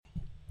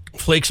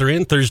Flakes are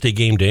in Thursday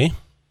game day.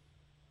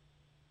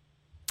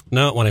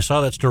 No, when I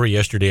saw that story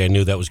yesterday, I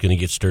knew that was going to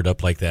get stirred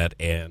up like that,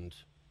 and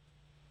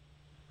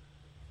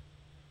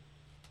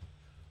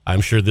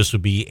I'm sure this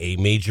would be a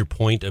major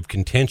point of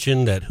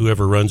contention that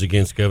whoever runs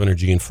against Governor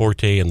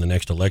Gianforte in the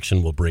next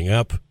election will bring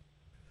up.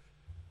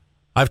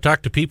 I've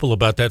talked to people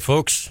about that,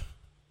 folks.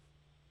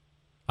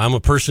 I'm a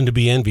person to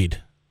be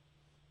envied.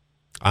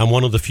 I'm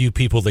one of the few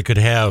people that could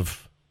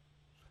have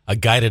a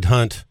guided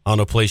hunt on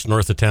a place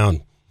north of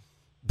town,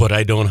 but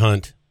I don't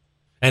hunt.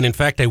 And in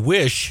fact, I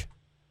wish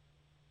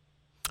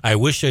I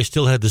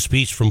still had the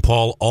speech from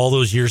Paul all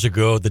those years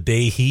ago, the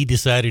day he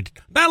decided,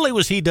 not only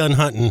was he done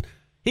hunting,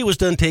 he was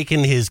done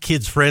taking his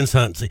kids' friends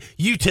hunting.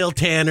 You tell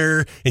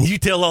Tanner, and you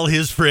tell all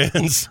his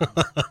friends.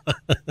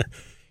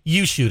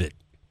 You shoot it.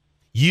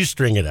 You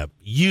string it up.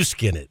 You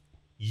skin it.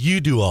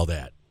 You do all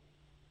that.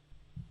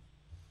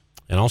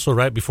 And also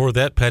right before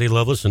that, Patty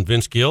Loveless and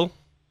Vince Gill.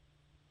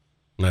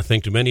 And I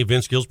think to many,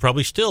 Vince Gill's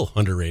probably still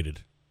underrated.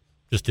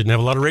 Just didn't have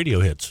a lot of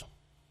radio hits.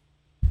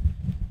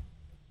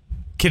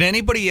 Can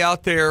anybody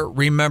out there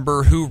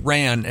remember who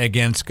ran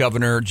against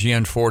Governor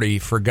Gianforte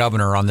for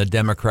governor on the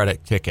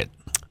Democratic ticket?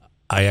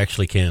 I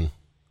actually can.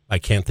 I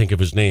can't think of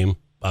his name.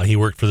 He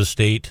worked for the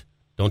state.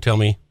 Don't tell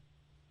me.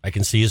 I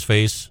can see his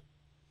face.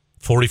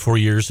 44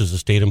 years as a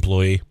state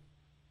employee.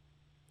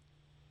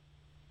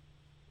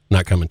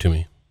 Not coming to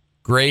me.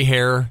 Gray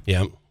hair.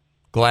 Yep.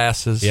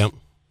 Glasses. Yep.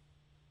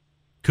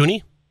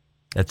 Cooney?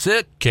 That's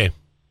it. Okay.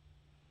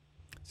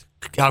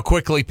 How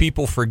quickly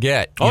people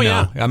forget. Oh,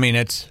 yeah. I mean,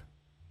 it's...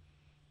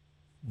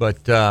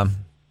 But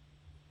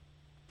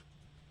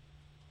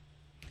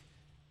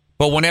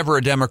whenever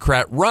a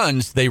Democrat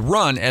runs, they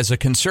run as a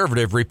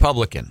conservative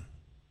Republican.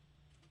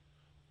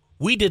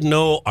 We didn't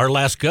know our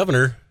last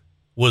governor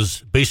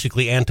was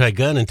basically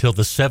anti-gun until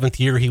the 7th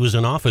year he was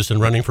in office and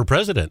running for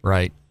president.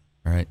 Right.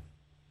 Yeah.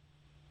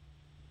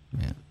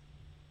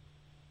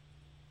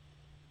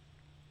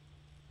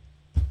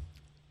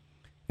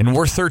 And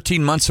we're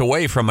 13 months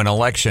away from an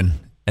election,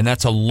 and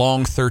that's a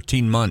long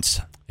 13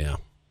 months. Yeah.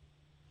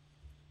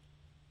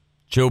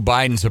 Joe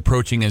Biden's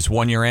approaching his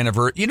 1-year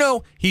anniversary. You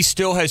know, he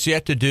still has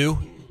yet to do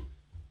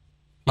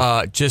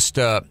just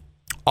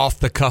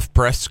off-the-cuff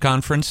press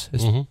conference.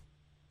 Mm-hmm.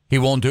 He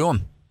won't do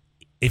them.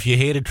 If you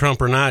hated Trump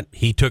or not,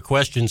 he took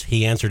questions.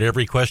 He answered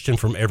every question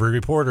from every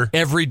reporter.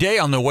 Every day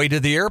on the way to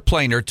the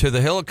airplane or to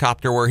the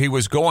helicopter where he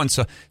was going.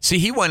 So, see,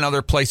 he went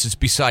other places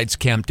besides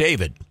Camp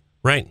David.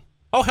 Right.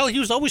 Oh, hell, he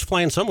was always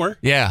flying somewhere.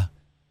 Yeah.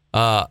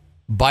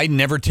 Biden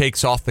never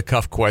takes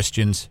off-the-cuff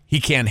questions. He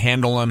can't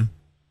handle them.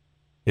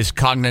 His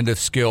cognitive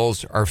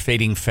skills are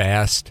fading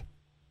fast.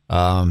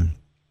 So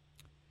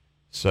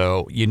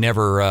you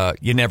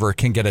never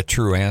can get a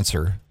true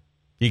answer.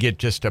 You get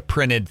just a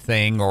printed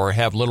thing or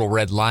have Little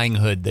Red Lying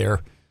Hood there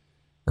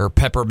or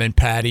Peppermint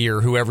Patty or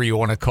whoever you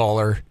want to call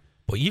her.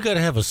 Well, you got to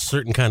have a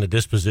certain kind of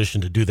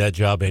disposition to do that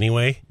job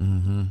anyway.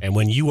 Mm-hmm. And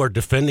when you are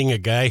defending a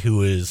guy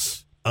who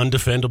is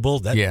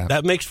undefendable,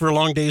 that makes for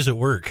long days at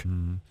work.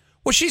 Mm-hmm.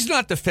 Well, she's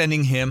not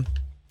defending him.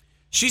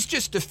 She's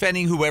just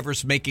defending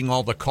whoever's making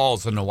all the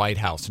calls in the White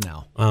House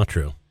now. Oh,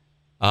 true.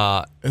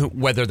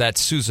 Whether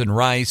that's Susan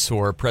Rice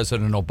or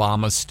President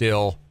Obama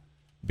still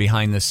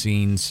behind the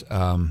scenes.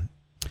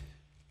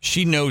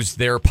 She knows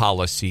their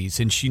policies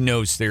and she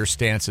knows their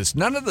stances.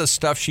 None of the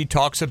stuff she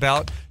talks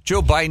about,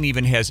 Joe Biden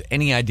even has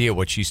any idea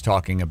what she's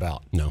talking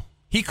about. No.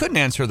 He couldn't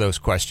answer those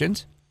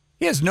questions.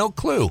 He has no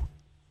clue.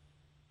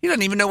 He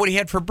doesn't even know what he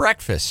had for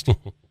breakfast.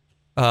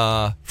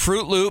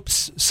 Fruit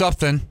Loops,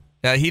 something.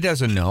 He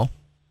doesn't know.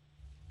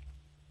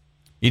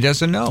 He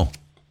doesn't know.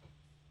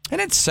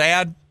 And it's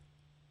sad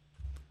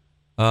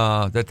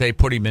that they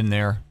put him in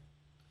there.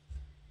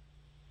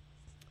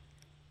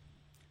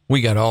 We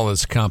got all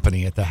this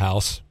company at the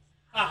house.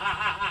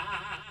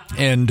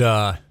 And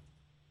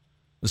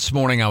this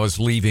morning I was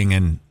leaving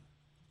and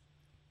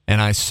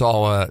I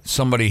saw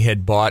somebody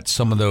had bought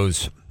some of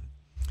those.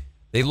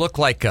 They look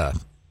like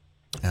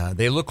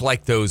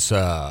those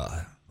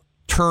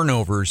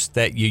turnovers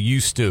that you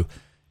used to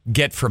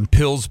get from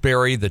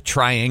Pillsbury, the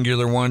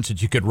triangular ones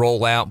that you could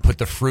roll out and put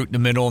the fruit in the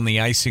middle and the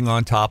icing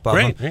on top of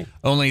them. Right.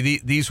 Only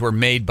these were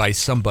made by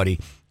somebody.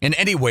 And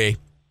anyway,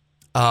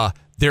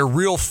 they're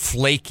real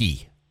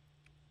flaky,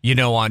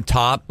 on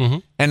top. Mm-hmm.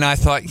 And I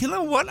thought, you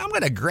know what? I'm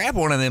going to grab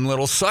one of them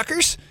little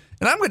suckers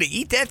and I'm going to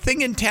eat that thing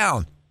in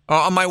town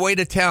on my way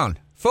to town.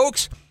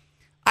 Folks,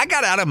 I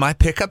got out of my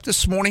pickup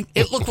this morning.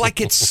 It looked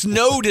like it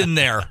snowed in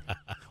there.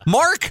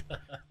 Mark,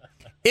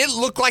 it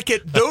looked like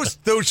those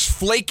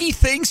flaky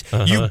things,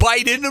 you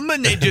bite into them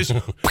and they just,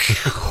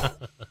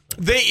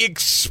 they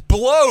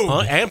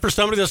explode. And for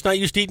somebody that's not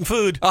used to eating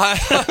food.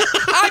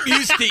 I'm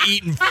used to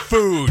eating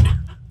food.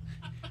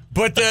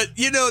 But,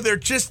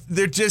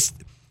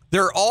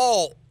 they're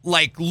all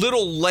like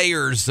little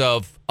layers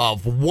of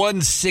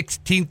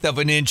 1/16 of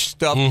an inch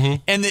stuff.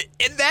 Mm-hmm. And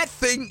that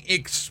thing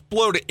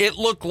exploded. It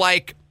looked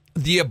like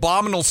the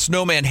abominable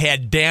snowman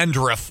had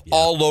dandruff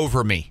all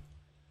over me.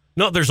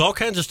 No, there's all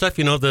kinds of stuff.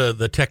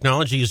 The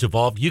technology has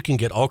evolved. You can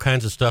get all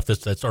kinds of stuff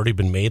that's already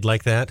been made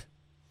like that.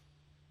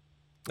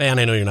 And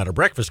I know you're not a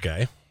breakfast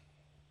guy.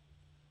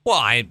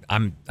 Well,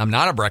 I'm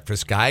not a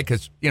breakfast guy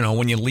because,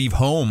 when you leave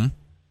home,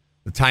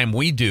 the time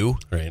we do,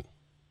 right?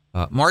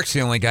 Mark's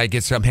the only guy who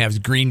gets up and has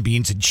green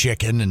beans and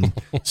chicken and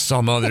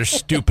some other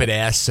stupid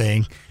ass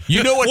saying,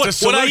 you know what the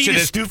solution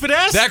is? Stupid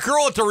ass? That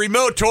girl at the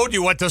remote told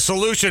you what the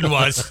solution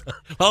was.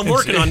 I'm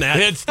working on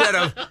that. Instead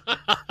of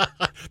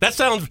that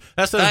sounds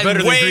better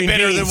than way green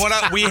better beans. than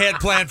what we had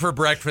planned for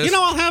breakfast.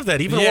 I'll have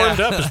that. Even warmed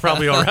up is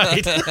probably all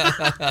right.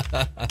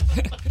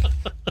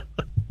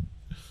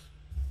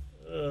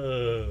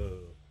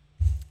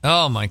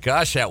 Oh my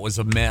gosh, that was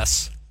a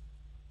mess.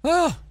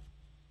 Oh.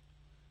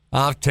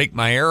 I'll take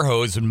my air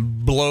hose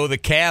and blow the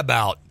cab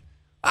out.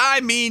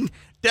 I mean,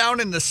 down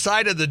in the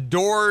side of the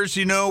doors,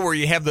 where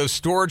you have those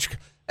storage.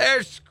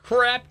 There's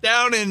crap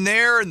down in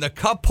there and the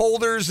cup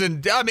holders.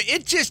 And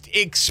it just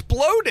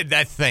exploded,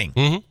 that thing.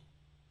 Mm-hmm. It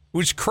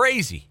was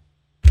crazy.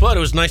 But it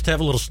was nice to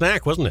have a little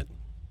snack, wasn't it?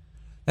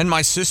 And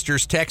my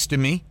sister's texting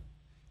me.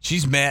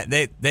 She's mad.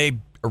 They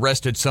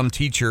arrested some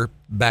teacher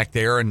back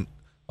there in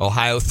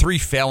Ohio. 3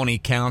 felony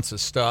counts of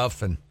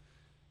stuff. And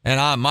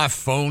my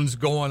phone's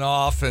going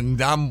off, and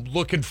I'm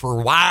looking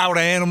for wild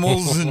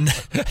animals and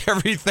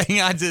everything.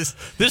 This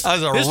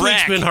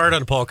week's been hard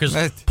on Paul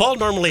because Paul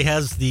normally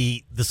has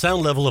the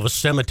sound level of a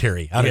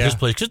cemetery out of his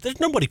place because there's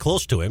nobody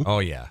close to him. Oh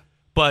yeah,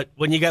 but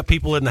when you got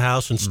people in the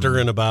house and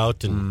stirring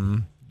about,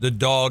 and the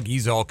dog,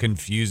 he's all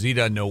confused. He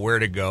doesn't know where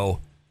to go.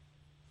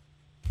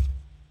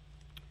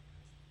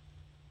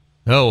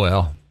 Oh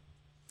well.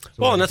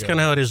 Well, and that's kind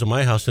of how it is in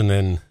my house, and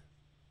then.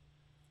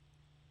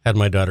 Had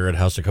my daughter at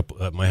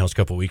my house a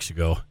couple weeks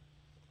ago,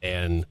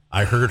 and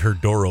I heard her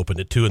door open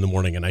at 2 a.m,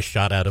 and I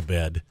shot out of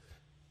bed.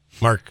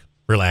 Mark,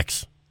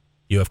 relax.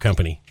 You have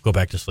company. Go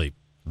back to sleep.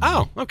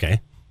 Oh,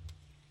 okay.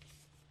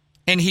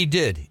 And he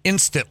did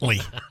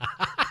instantly.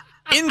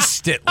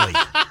 Instantly.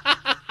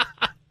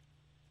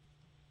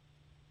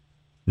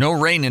 No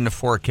rain in the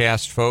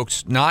forecast,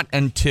 folks. Not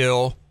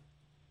until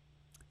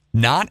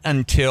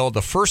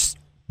the first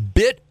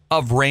bit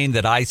of rain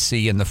that I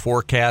see in the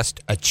forecast,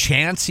 a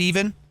chance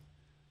even.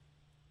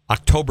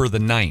 October the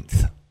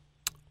 9th.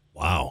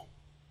 Wow.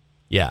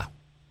 Yeah.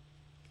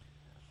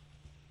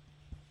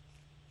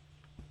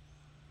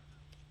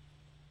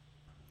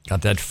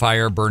 Got that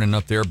fire burning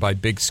up there by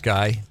Big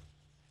Sky.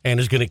 And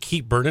is going to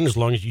keep burning as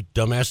long as you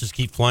dumbasses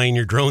keep flying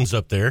your drones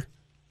up there.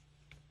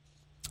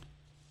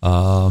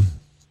 Snow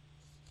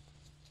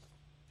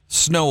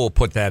will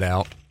put that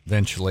out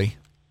eventually.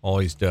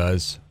 Always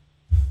does.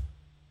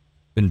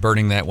 Been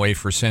burning that way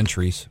for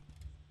centuries.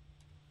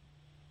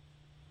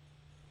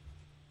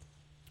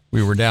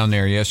 We were down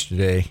there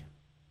yesterday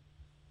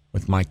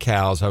with my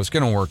cows. I was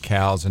going to work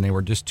cows, and they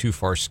were just too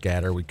far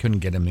scattered. We couldn't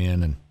get them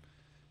in, and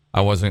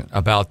I wasn't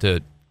about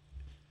to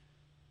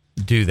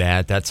do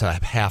that. That's a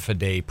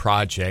half-a-day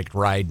project,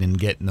 riding and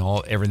getting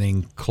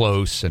everything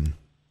close, and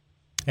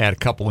I had a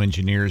couple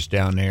engineers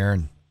down there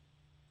and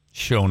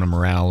showing them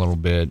around a little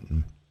bit.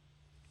 And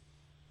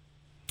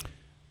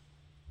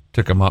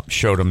took them up,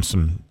 showed them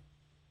some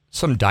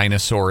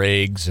dinosaur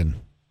eggs, and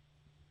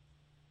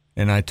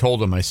I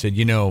told them, I said,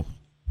 You know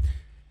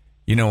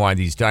why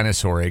these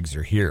dinosaur eggs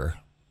are here?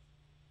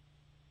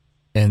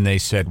 And they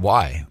said,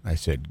 why? I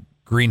said,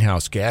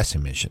 greenhouse gas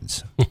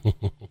emissions.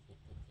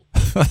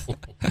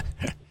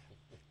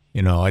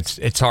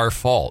 It's our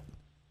fault.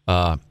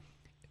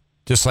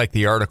 Just like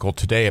the article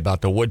today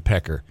about the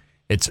woodpecker.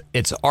 It's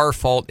our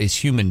fault as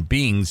human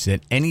beings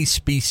that any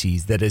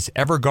species that has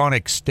ever gone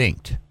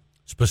extinct.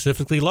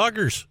 Specifically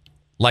loggers.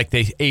 Like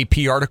the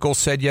AP article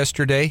said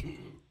yesterday,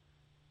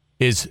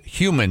 is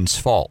humans'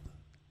 fault.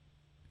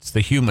 It's the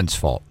humans'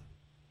 fault.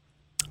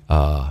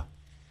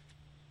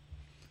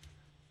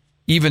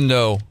 Even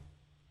though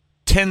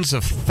tens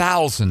of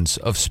thousands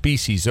of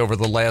species over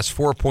the last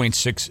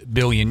 4.6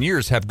 billion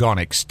years have gone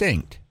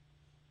extinct,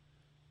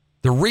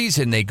 the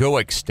reason they go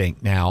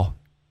extinct now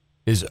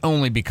is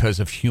only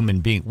because of human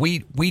beings.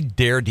 We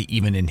dared to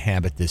even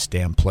inhabit this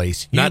damn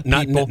place. Not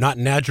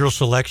natural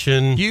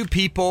selection. You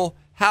people,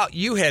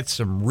 you had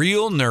some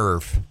real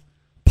nerve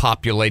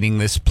populating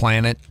this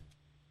planet,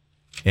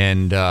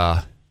 and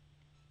I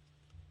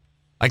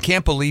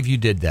can't believe you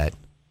did that.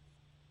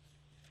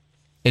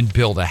 And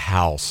build a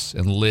house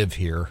and live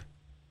here.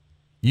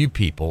 You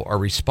people are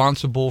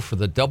responsible for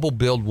the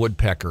double-billed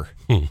woodpecker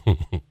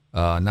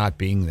not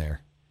being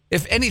there.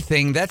 If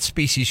anything, that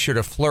species should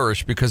have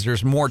flourished because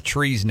there's more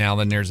trees now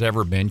than there's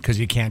ever been because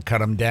you can't cut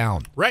them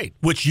down. Right,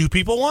 which you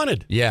people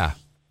wanted. Yeah.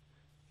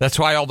 That's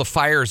why all the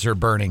fires are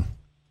burning.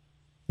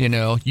 You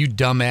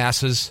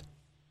dumbasses.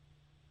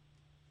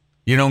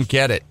 You don't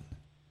get it.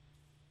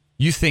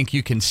 You think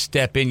you can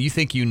step in. You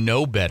think you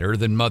know better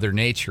than Mother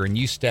Nature, and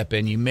you step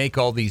in. You make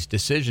all these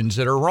decisions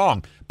that are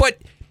wrong. But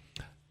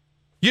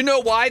you know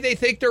why they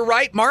think they're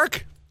right,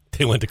 Mark?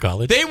 They went to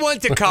college. They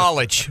went to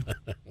college.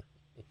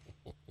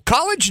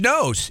 College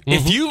knows. Mm-hmm.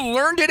 If you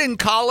learned it in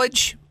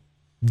college,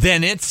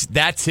 then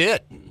that's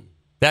it.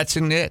 That's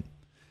it.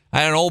 I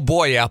had an old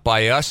boy out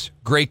by us.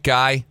 Great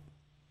guy.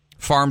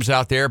 Farms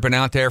out there. Been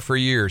out there for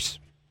years.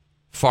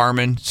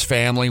 Farming. His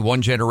family.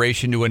 One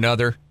generation to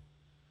another.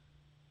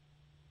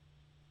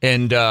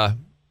 And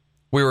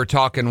we were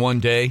talking one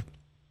day,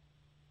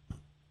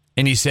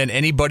 and he said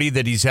anybody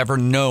that he's ever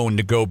known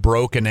to go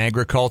broke in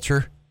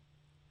agriculture,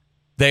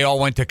 they all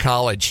went to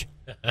college.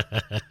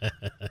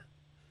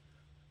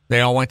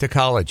 They all went to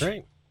college.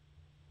 Right.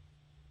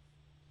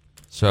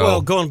 So,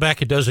 well, going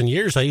back a dozen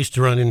years, I used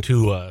to run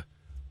into.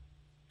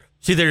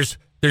 See, there's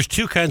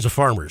two kinds of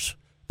farmers.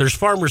 There's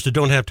farmers that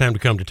don't have time to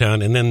come to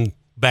town, and then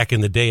back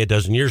in the day, a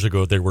dozen years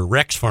ago, there were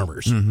Rex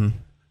farmers, and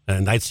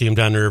I'd see them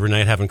down there every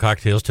night having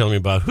cocktails, telling me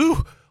about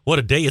what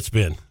a day it's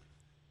been.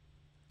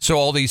 So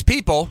all these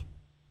people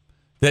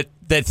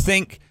that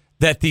think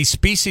that these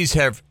species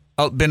have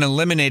been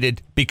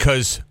eliminated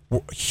because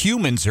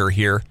humans are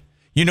here,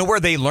 you know where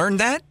they learned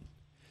that?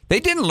 They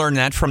didn't learn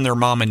that from their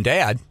mom and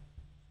dad.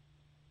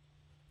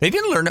 They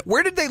didn't learn it.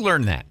 Where did they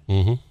learn that?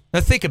 Mm-hmm.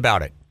 Now think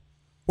about it.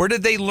 Where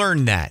did they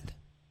learn that?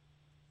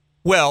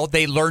 Well,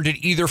 they learned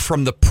it either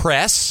from the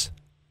press,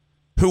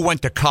 who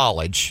went to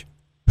college,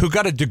 who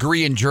got a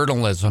degree in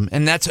journalism,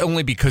 and that's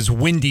only because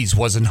Wendy's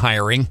wasn't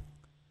hiring,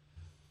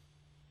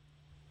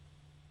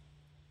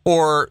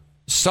 or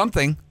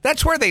something.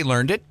 That's where they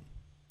learned it.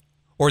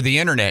 Or the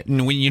internet,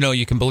 and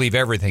you can believe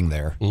everything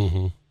there.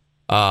 Mm-hmm.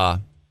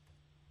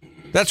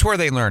 That's where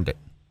they learned it.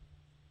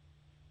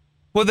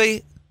 Well,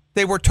 they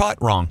were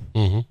taught wrong.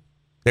 Mm-hmm.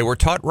 They were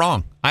taught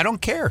wrong. I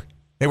don't care.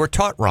 They were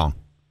taught wrong.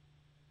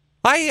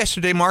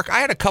 Yesterday, Mark, I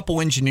had a couple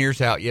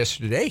engineers out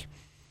yesterday,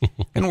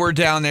 and we're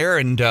down there,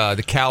 and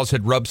the cows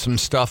had rubbed some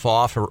stuff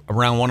off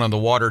around one of the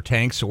water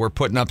tanks, so we're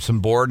putting up some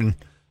board, and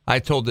I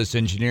told this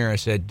engineer, I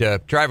said,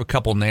 drive a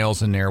couple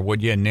nails in there,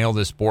 would you, and nail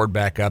this board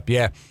back up?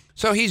 Yeah.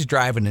 So he's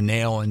driving a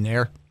nail in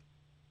there,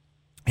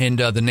 and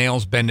the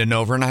nail's bending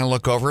over, and I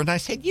look over, and I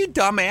said, you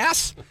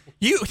dumbass,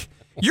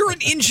 you're an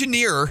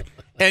engineer,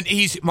 and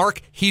he's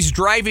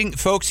driving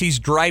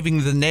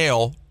the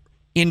nail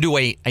into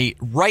a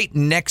right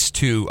next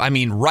to,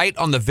 right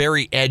on the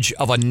very edge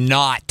of a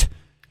knot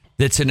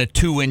that's in a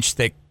 2-inch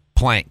thick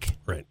plank.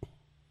 Right.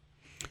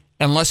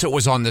 Unless it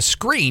was on the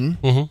screen,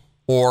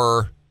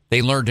 or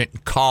they learned it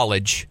in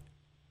college.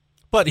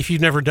 But if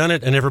you've never done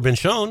it and never been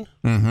shown,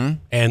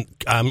 and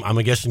I'm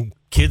guessing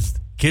kids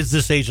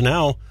this age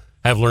now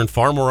have learned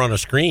far more on a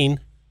screen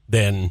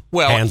than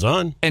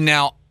hands-on. And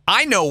now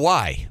I know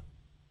why.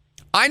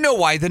 I know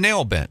why the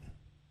nail bent.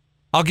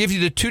 I'll give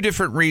you the two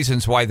different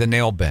reasons why the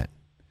nail bent.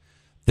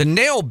 The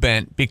nail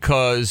bent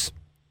because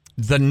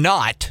the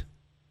knot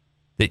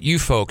that you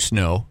folks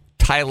know,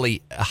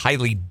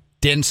 highly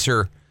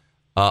denser,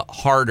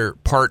 harder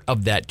part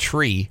of that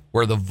tree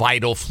where the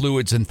vital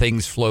fluids and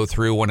things flow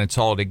through when it's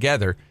all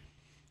together,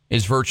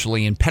 is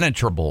virtually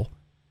impenetrable.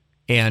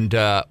 And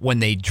when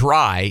they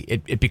dry,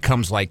 it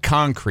becomes like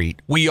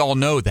concrete. We all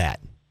know that.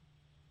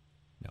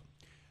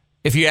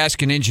 If you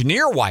ask an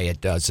engineer why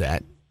it does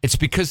that, it's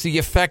because the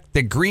effect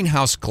that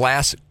greenhouse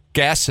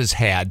gases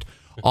had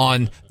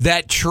on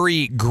that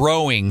tree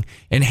growing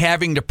and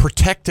having to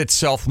protect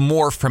itself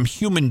more from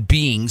human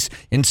beings.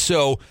 And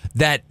so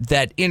that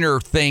inner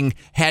thing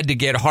had to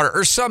get harder,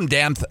 or some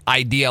damn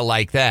idea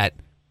like that.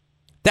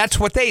 That's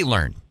what they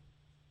learned.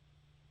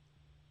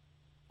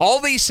 All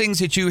these things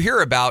that you hear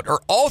about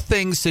are all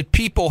things that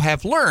people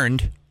have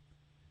learned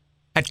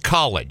at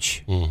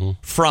college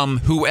from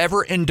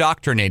whoever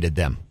indoctrinated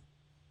them.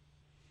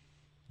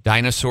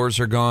 Dinosaurs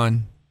are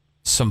gone.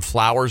 Some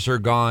flowers are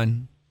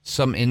gone.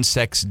 Some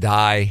insects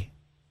die.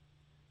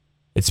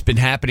 It's been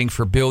happening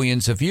for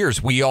billions of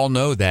years. We all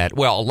know that.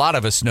 Well, a lot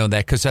of us know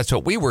that because that's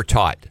what we were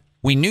taught.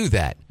 We knew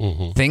that.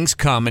 Things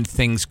come and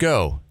things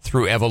go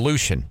through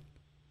evolution.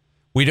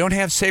 We don't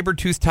have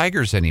saber-toothed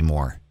tigers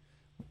anymore.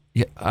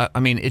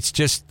 It's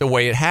just the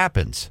way it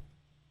happens.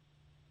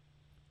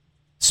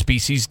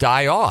 Species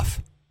die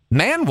off.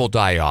 Man will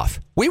die off.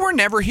 We were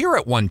never here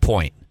at one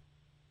point.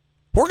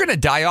 We're going to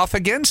die off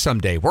again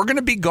someday. We're going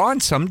to be gone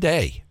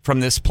someday from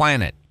this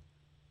planet.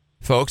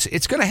 Folks,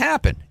 it's going to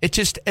happen.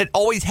 It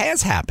always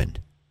has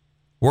happened.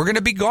 We're going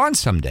to be gone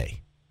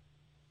someday.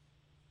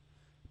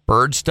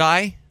 Birds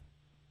die.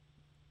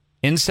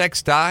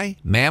 Insects die.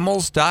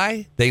 Mammals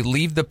die. They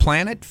leave the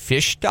planet.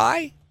 Fish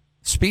die.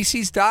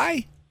 Species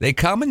die. They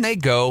come and they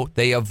go.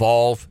 They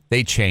evolve.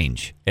 They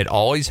change. It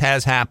always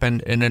has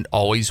happened, and it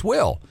always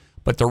will.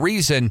 But the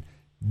reason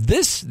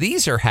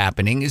these are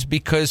happening is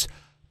because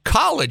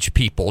college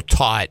people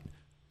taught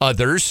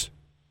others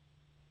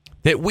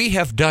that we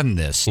have done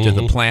this to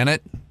the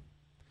planet.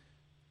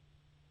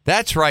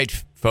 That's right,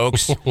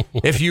 folks.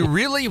 If you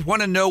really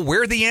want to know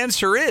where the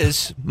answer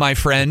is, my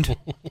friend,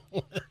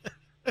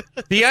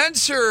 the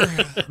answer,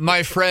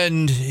 my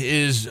friend,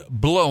 is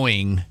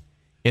blowing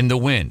in the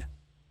wind.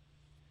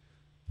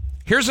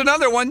 Here's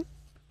another one.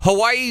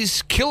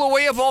 Hawaii's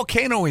Kilauea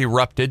volcano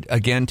erupted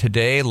again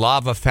today.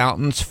 Lava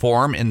fountains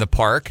form in the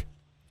park.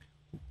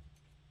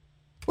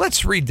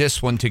 Let's read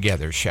this one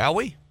together, shall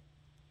we?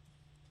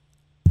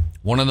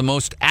 One of the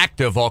most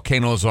active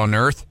volcanoes on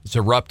Earth is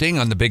erupting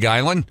on the Big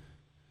Island.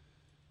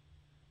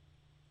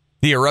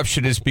 The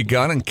eruption has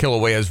begun in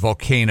Kilauea's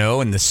volcano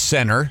in the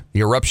center.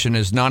 The eruption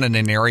is not in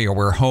an area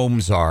where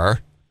homes are.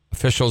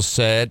 Officials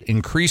said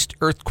increased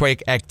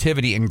earthquake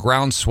activity and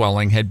ground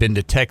swelling had been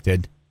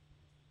detected.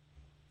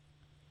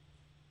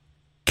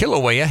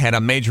 Kilauea had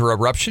a major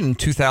eruption in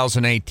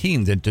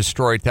 2018 that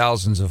destroyed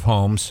thousands of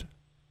homes.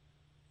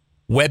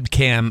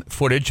 Webcam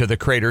footage of the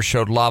crater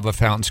showed lava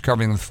fountains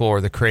covering the floor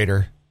of the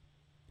crater.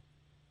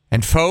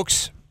 And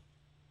folks,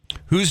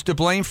 who's to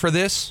blame for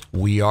this?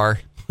 We are.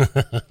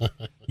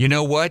 You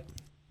know what?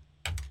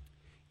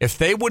 If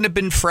they wouldn't have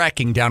been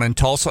fracking down in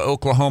Tulsa,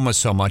 Oklahoma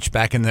so much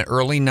back in the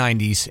early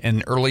 90s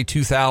and early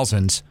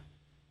 2000s,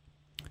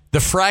 the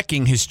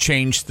fracking has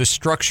changed the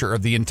structure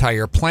of the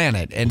entire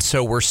planet. And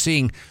so we're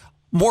seeing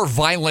more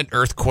violent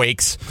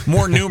earthquakes,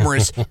 more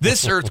numerous.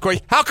 This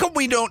earthquake, how come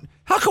we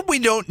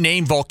don't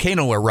name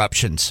volcano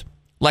eruptions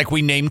like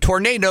we name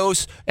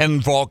tornadoes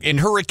and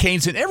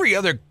hurricanes and every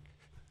other?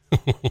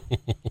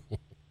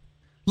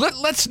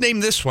 Let's name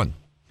this one.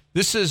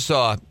 This is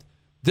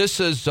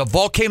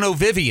Volcano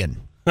Vivian.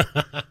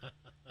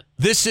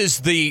 This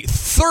is the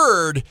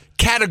third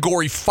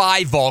Category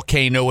 5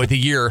 volcano of the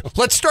year.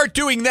 Let's start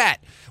doing that.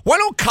 Why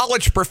don't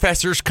college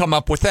professors come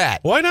up with that?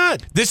 Why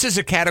not? This is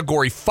a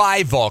Category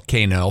 5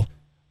 volcano,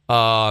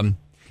 and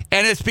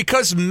it's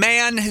because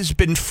man has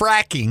been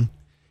fracking.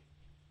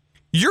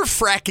 You're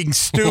fracking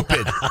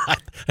stupid.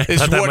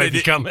 is what it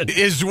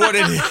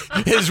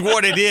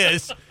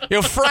is. You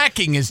know,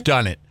 fracking has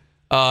done it.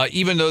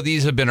 Even though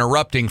these have been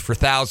erupting for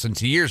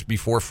thousands of years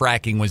before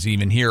fracking was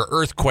even here,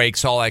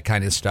 earthquakes, all that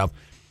kind of stuff,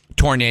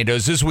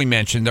 tornadoes, as we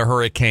mentioned, the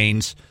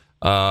hurricanes,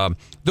 the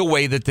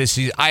way that this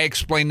is. I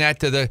explained that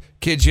to the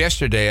kids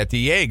yesterday at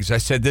the Eggs. I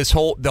said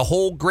the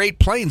whole Great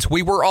Plains,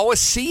 we were all a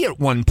sea at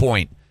one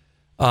point.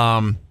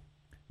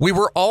 We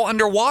were all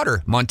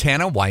underwater.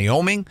 Montana,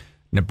 Wyoming,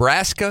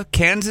 Nebraska,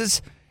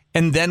 Kansas,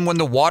 and then when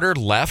the water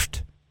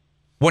left,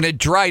 when it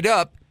dried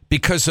up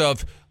because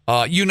of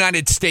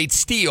United States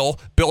Steel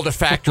built a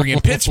factory in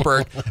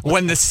Pittsburgh.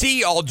 When the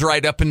sea all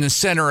dried up in the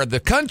center of the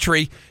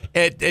country,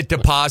 it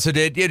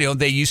deposited. You know,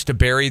 they used to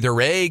bury their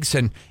eggs,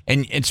 and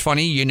it's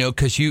funny, you know,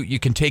 because you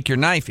can take your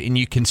knife and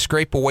you can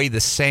scrape away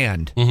the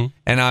sand. Mm-hmm.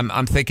 And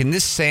I'm thinking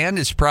this sand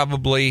is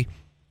probably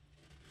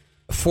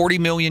 40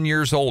 million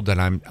years old that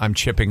I'm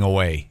chipping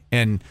away,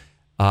 and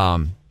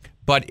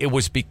but it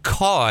was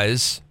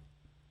because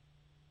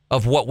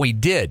of what we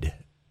did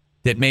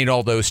that made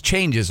all those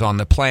changes on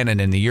the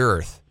planet and the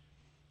earth.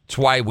 It's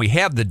why we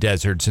have the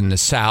deserts in the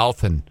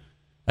south, and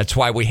that's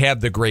why we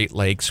have the Great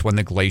Lakes when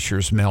the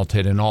glaciers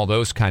melted and all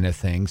those kind of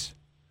things.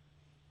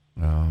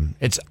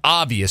 It's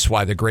obvious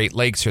why the Great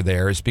Lakes are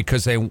there is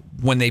because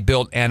when they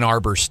built Ann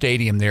Arbor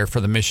Stadium there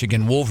for the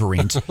Michigan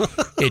Wolverines,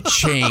 it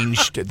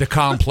changed the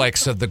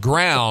complex of the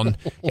ground,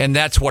 and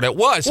that's what it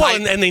was. Well,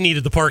 and they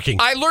needed the parking.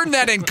 I learned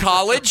that in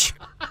college.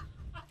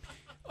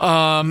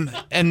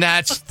 And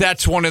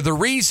that's one of the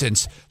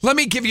reasons. Let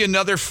me give you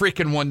another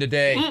freaking one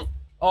today.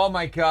 Oh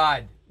my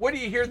God. What do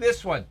you hear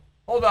this one?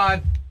 Hold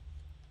on.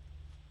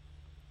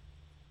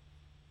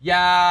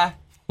 Yeah.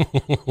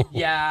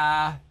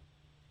 Yeah.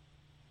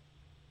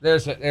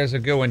 There's a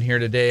good one here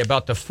today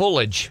about the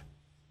foliage.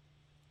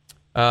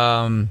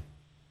 Oh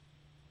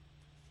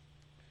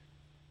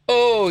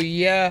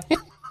yeah.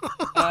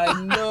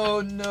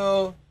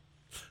 No.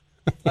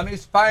 Let me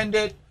find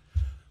it.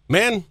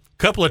 Man,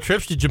 couple of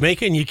trips to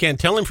Jamaica, and you can't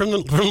tell him from the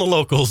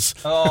locals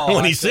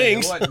when he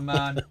sings. What,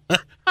 man.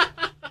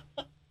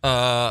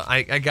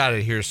 I got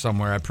it here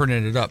somewhere. I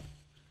printed it up.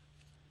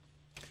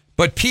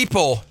 But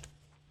people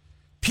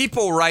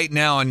right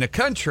now in the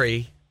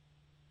country,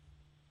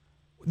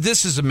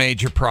 this is a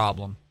major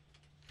problem,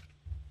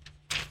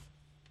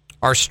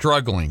 are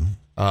struggling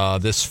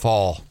this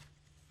fall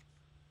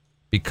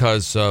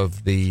because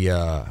of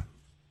the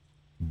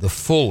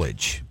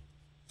foliage.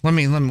 Let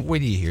me. Wait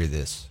till you hear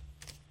this.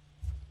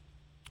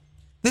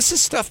 This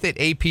is stuff that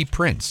AP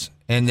prints.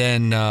 And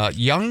then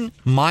young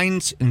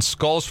minds and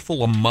skulls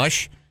full of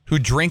mush who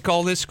drink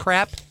all this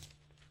crap.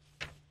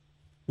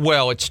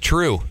 Well, it's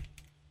true.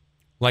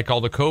 Like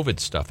all the COVID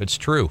stuff, it's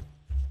true.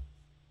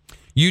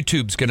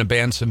 YouTube's going to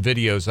ban some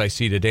videos I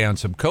see today on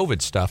some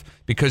COVID stuff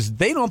because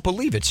they don't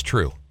believe it's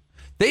true.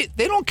 They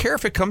don't care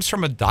if it comes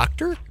from a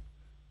doctor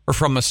or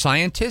from a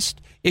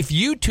scientist. If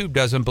YouTube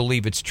doesn't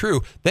believe it's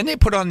true, then they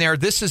put on there,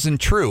 this isn't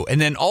true.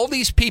 And then all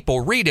these people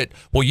read it.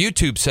 Well,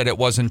 YouTube said it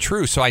wasn't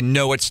true, so I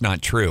know it's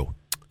not true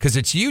because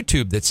it's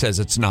YouTube that says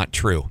it's not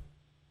true.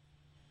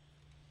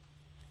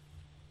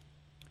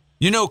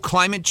 You know,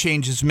 climate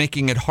change is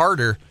making it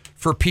harder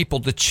for people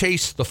to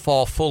chase the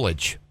fall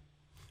foliage.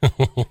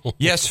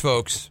 Yes,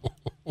 folks.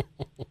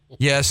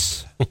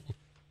 Yes.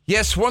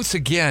 Yes, once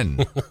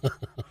again.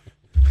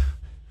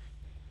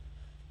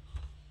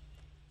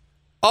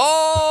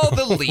 All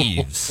the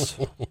leaves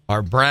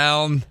are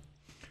brown.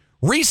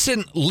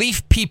 Recent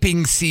leaf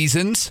peeping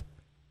seasons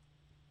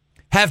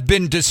have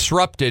been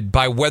disrupted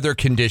by weather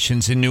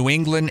conditions in New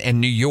England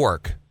and New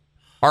York.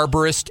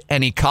 Arborist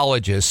and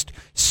ecologist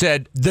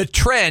said the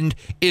trend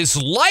is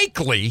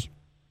likely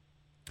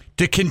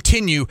to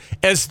continue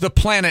as the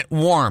planet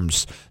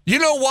warms. You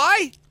know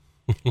why?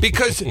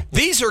 Because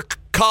these are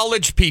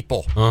college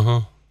people.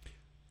 Uh-huh.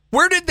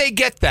 Where did they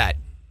get that?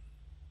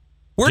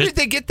 Where did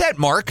they get that,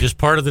 Mark? Just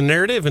part of the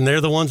narrative, and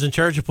they're the ones in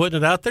charge of putting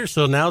it out there,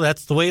 so now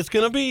that's the way it's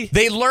going to be.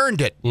 They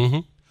learned it. Mm-hmm.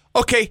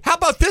 Okay, how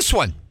about this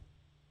one?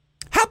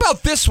 How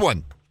about this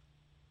one?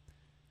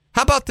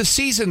 How about the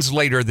seasons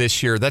later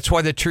this year? That's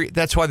why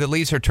the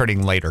leaves are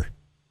turning later.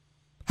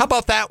 How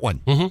about that one?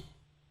 Mm-hmm.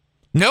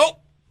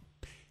 Nope.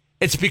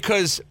 It's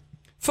because,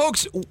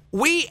 folks,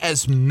 we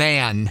as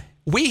man,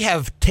 we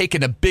have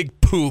taken a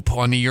big poop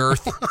on the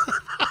earth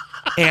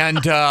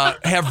and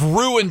have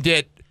ruined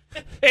it.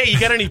 Hey, you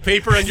got any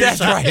paper on your That's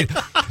side?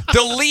 right.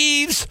 The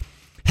leaves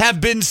have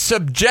been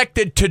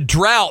subjected to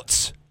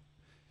droughts,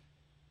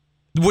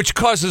 which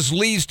causes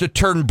leaves to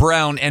turn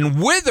brown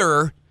and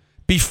wither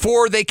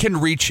before they can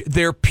reach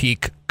their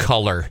peak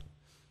color.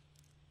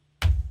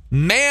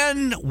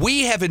 Man,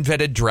 we have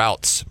invented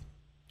droughts.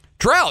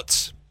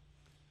 Droughts.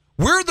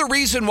 We're the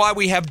reason why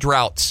we have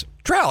droughts.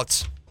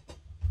 Droughts.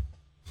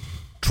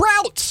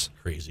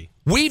 Crazy.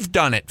 We've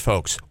done it,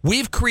 folks.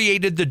 We've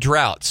created the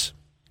droughts.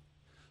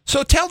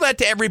 So tell that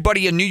to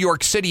everybody in New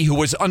York City who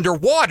was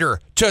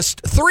underwater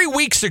just 3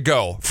 weeks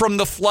ago from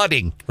the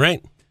flooding.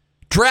 Right.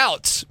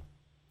 Droughts.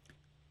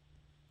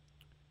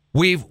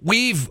 We've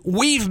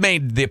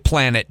made the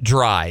planet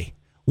dry.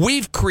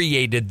 We've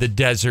created the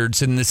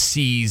deserts and the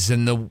seas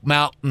and the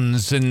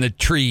mountains and the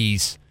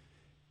trees.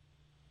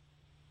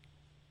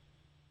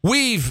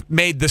 We've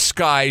made the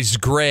skies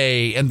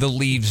gray and the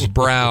leaves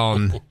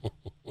brown.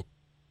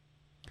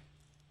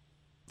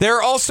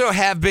 There also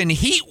have been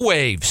heat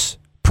waves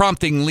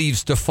prompting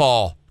leaves to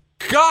fall.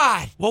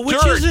 God! Well,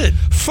 which is it?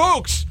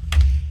 Folks,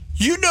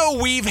 you know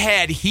we've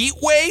had heat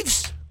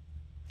waves?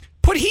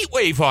 Put heat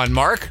wave on,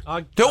 Mark.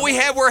 Don't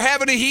we're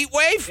having a heat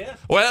wave? Yeah.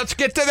 Well, let's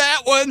get to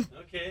that one.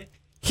 Okay.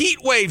 Heat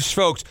waves,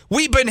 folks.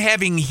 We've been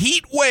having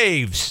heat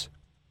waves.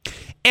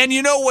 And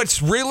you know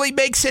what's really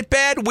makes it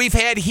bad? We've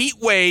had heat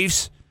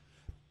waves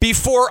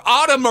before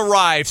autumn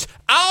arrives.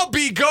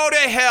 Go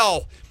to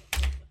hell.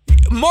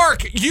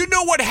 Mark, you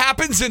know what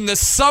happens in the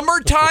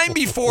summertime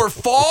before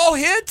fall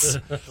hits?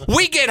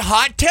 We get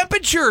hot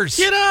temperatures.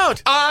 Get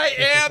out. I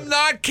am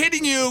not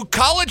kidding you.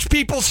 College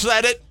people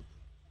said it.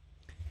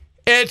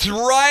 It's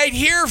right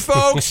here,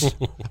 folks.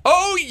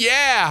 Oh,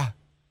 yeah.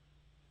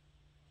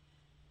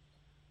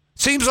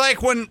 Seems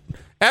like whenever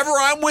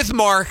I'm with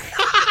Mark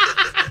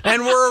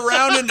and we're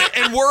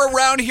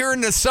around here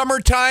in the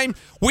summertime,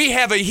 we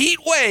have a heat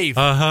wave.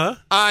 Uh-huh.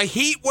 A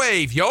heat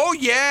wave. Oh,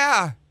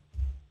 yeah.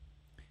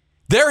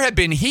 There have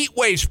been heat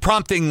waves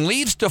prompting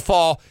leaves to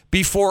fall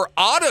before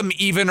autumn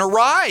even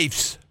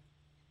arrives.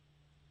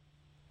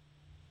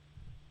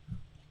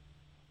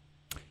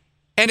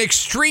 And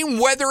extreme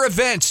weather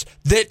events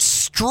that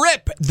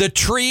strip the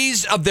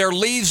trees of their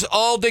leaves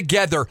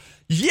altogether.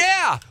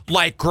 Yeah,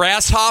 like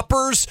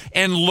grasshoppers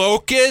and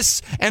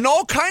locusts and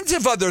all kinds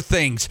of other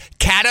things.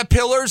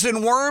 Caterpillars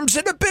and worms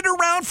that have been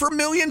around for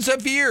millions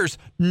of years.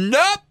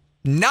 Nope,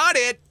 not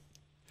it.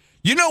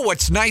 You know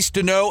what's nice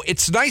to know?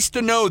 It's nice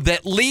to know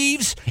that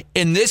leaves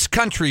in this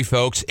country,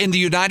 folks, in the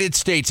United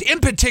States, in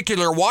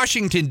particular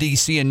Washington,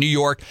 D.C. and New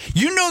York,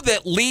 you know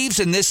that leaves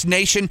in this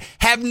nation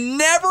have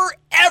never,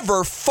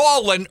 ever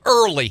fallen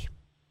early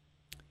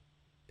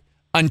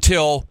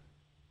until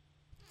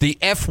the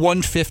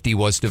F-150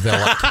 was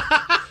developed.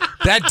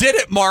 That did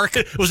it, Mark.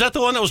 Was that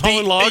the one that was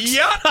hauling logs?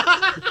 Yeah.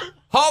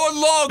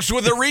 Hauling logs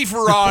with a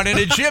reefer on and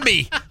a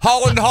Jimmy.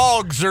 Hauling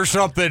hogs or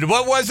something.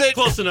 What was it?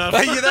 Close enough.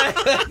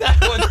 that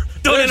one.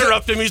 Don't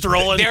interrupt him. He's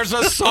rolling. There's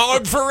a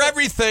song for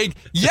everything.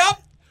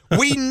 Yep.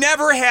 We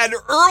never had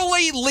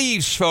early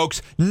leaves,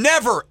 folks.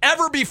 Never,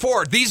 ever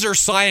before. These are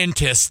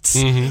scientists.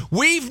 Mm-hmm.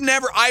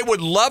 I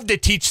would love to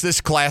teach this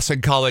class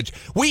in college.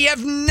 We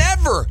have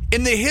never,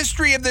 in the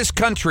history of this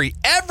country,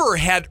 ever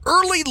had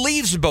early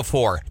leaves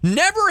before.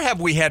 Never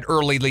have we had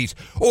early leaves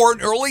or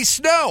an early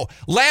snow.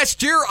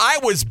 Last year, I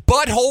was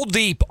butthole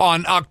deep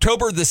on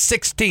October the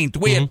 16th.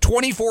 We had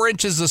 24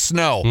 inches of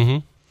snow.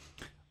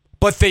 Mm-hmm.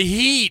 But the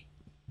heat.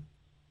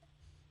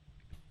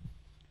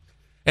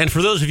 And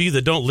for those of you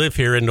that don't live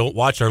here and don't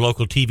watch our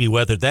local TV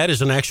weather, that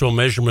is an actual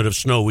measurement of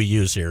snow we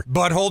use here.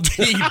 Butthole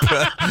deep.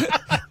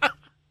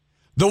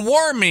 The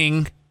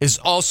warming is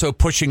also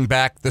pushing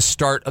back the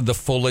start of the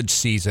foliage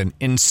season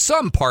in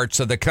some parts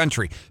of the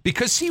country.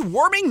 Because, see,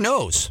 warming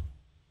knows.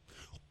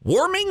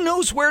 Warming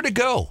knows where to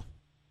go.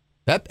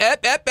 I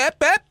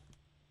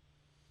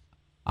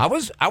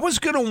was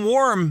going to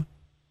warm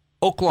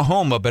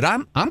Oklahoma, but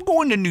I'm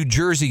going to New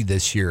Jersey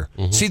this year.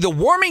 Mm-hmm. See, the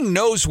warming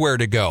knows where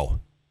to go.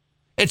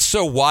 It's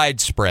so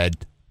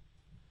widespread.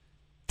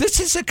 This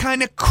is the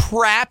kind of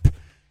crap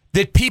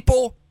that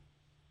people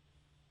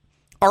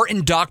are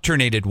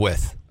indoctrinated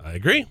with. I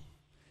agree.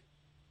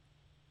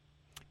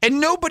 And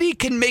nobody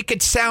can make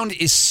it sound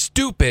as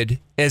stupid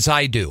as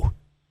I do.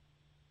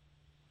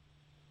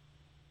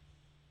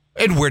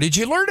 And where did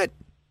you learn it?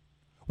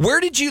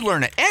 Where did you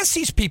learn it? Ask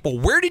these people,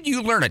 where did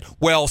you learn it?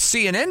 Well,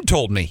 CNN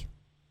told me.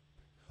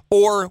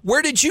 Or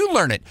where did you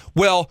learn it?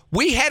 Well,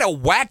 we had a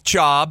whack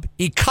job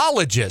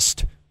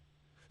ecologist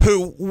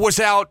who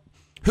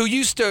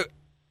used to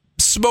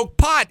smoke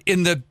pot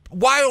in the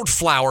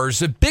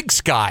wildflowers of Big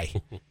Sky.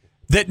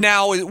 that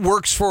now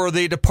works for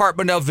the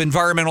Department of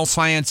Environmental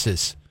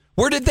Sciences.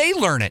 Where did they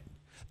learn it?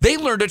 They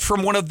learned it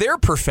from one of their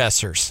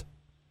professors.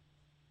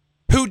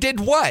 Who did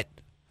what?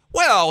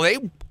 Well,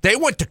 they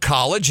went to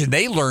college and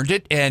they learned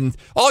it, and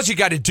all you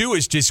got to do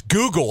is just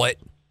Google it.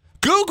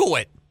 Google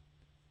it.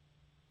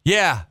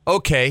 Yeah,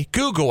 okay,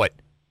 Google it.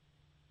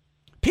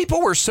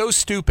 People were so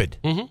stupid.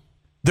 Mm-hmm.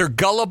 They're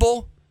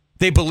gullible.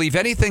 They believe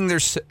anything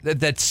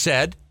that's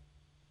said.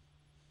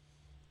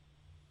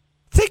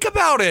 Think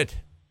about it,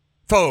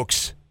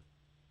 folks.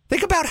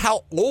 Think about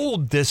how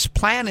old this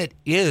planet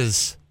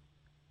is.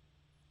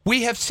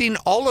 We have seen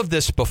all of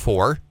this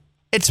before.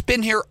 It's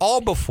been here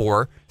all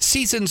before.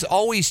 Seasons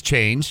always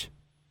change.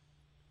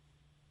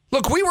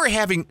 Look,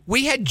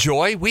 we had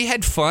joy. We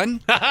had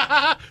fun.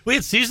 We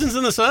had seasons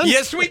in the sun?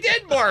 Yes, we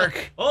did,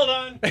 Mark. Hold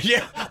on.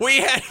 Yeah,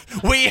 we had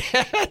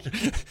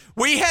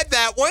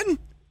that one.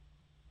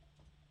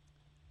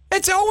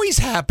 It's always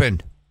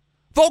happened.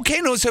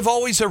 Volcanoes have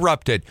always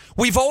erupted.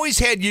 We've always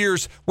had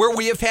years where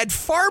we have had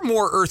far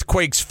more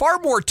earthquakes, far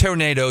more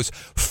tornadoes,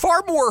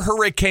 far more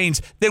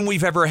hurricanes than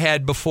we've ever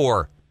had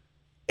before.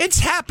 It's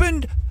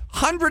happened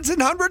hundreds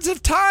and hundreds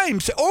of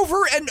times,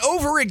 over and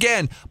over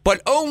again.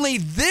 But only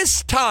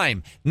this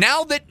time,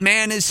 now that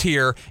man is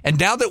here, and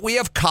now that we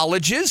have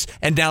colleges,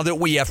 and now that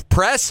we have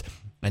press,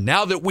 and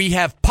now that we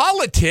have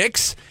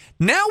politics,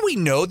 now we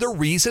know the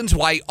reasons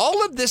why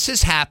all of this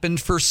has happened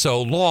for so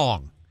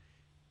long.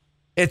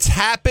 It's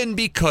happened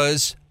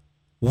because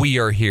we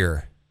are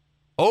here.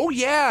 Oh,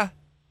 yeah.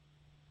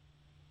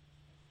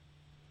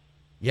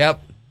 Yep.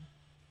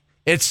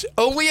 It's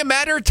only a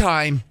matter of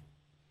time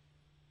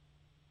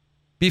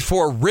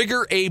before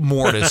rigor a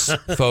mortis,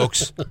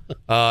 folks,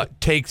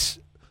 takes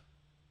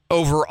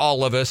over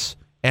all of us,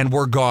 and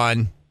we're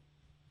gone.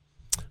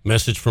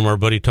 Message from our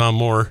buddy Tom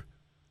Moore.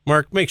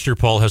 Mark, make sure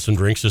Paul has some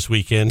drinks this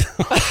weekend.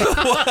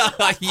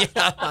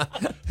 Yeah.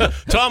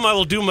 Tom, I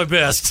will do my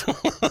best.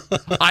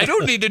 I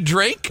don't need a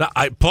drink.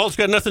 Paul's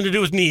got nothing to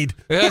do with need.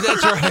 Yeah,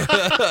 that's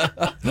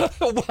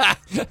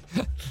right.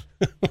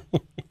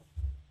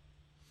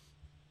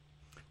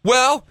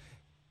 Well,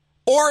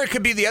 or it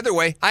could be the other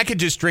way. I could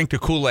just drink the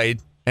Kool-Aid,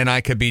 and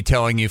I could be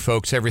telling you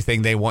folks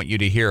everything they want you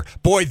to hear.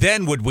 Boy,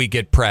 then would we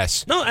get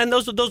press. No, and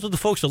those are the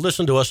folks that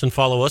listen to us and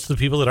follow us, the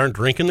people that aren't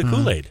drinking the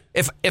Kool-Aid.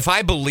 If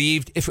I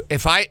believed,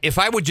 if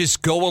I would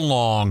just go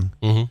along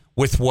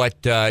with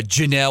what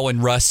Janelle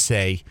and Russ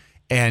say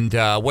and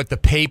what the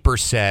paper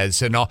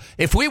says and all,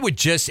 if we would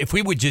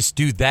just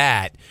do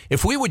that,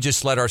 if we would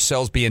just let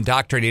ourselves be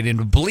indoctrinated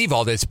and believe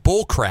all this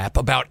bull crap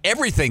about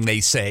everything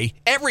they say,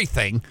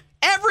 everything.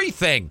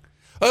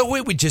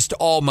 We would just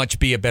all much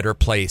be a better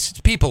place.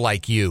 It's people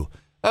like you.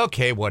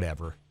 Okay,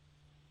 whatever.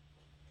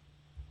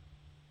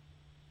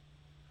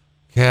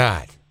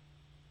 God.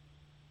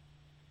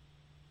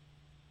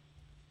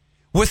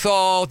 With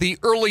all the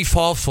early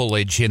fall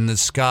foliage in the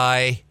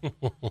sky,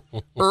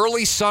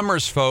 early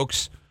summers,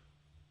 folks.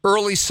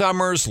 Early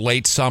summers,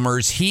 late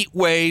summers, heat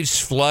waves,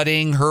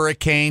 flooding,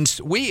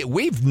 hurricanes.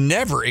 We've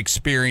never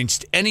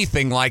experienced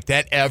anything like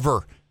that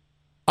ever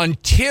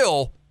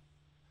until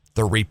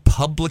the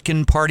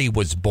Republican Party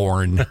was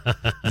born.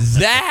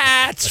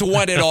 That's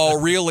when it all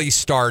really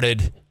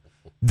started.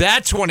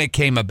 That's when it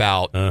came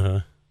about.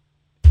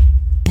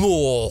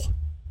 Bull.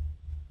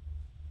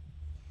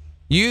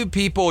 You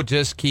people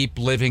just keep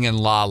living in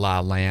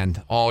la-la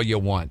land all you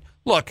want.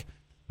 Look,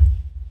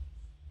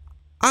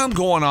 I'm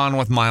going on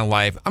with my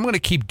life. I'm going to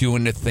keep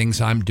doing the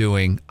things I'm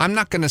doing. I'm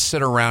not going to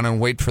sit around and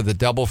wait for the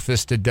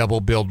double-fisted,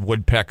 double-billed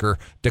woodpecker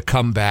to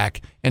come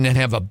back and then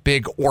have a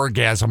big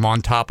orgasm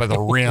on top of the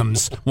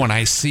rims when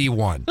I see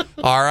one.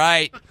 All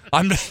right?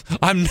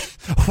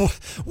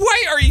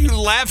 Why are you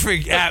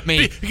laughing at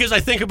me? Because I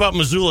think about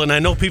Missoula, and I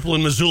know people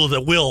in Missoula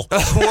that will.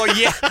 Well,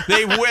 yeah,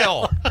 they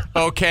will.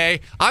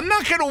 Okay? I'm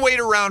not going to wait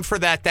around for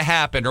that to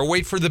happen or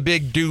wait for the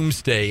big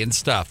doomsday and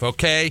stuff,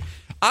 okay?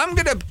 I'm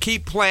going to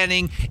keep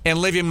planning and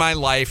living my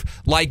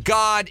life like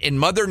God and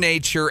Mother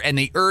Nature and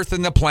the earth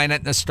and the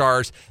planet and the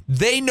stars.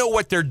 They know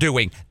what they're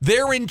doing.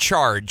 They're in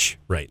charge.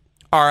 Right.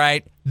 All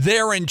right?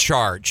 They're in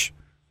charge.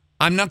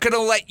 I'm not going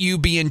to let you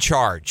be in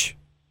charge.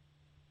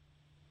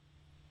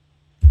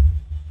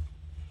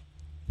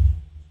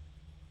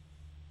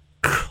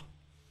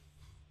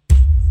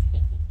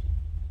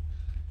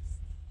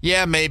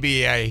 Yeah,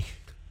 maybe I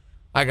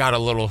got a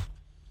little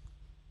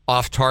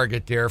off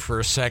target there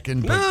for a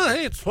second. But, no,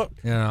 hey, it's what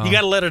you know. You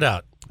got to let it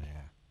out. Yeah,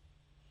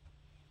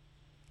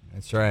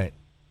 that's right.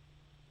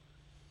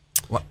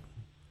 What?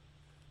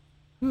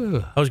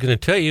 I was going to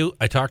tell you,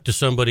 I talked to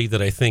somebody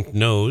that I think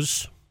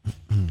knows,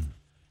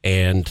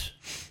 and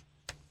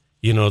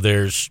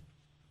there's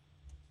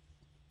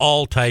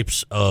all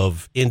types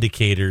of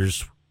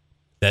indicators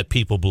that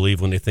people believe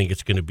when they think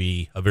it's going to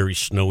be a very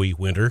snowy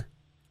winter.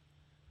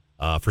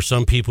 For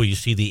some people, you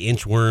see the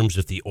inchworms.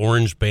 If the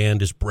orange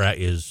band is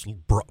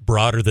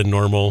broader than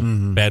normal,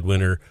 bad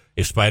winter.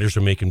 If spiders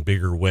are making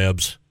bigger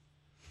webs.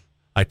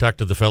 I talked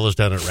to the fellas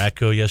down at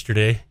Ratco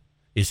yesterday.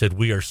 He said,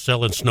 we are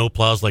selling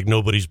snowplows like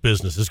nobody's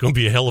business. It's going to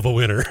be a hell of a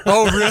winter.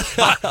 Oh, really?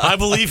 I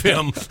believe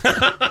him.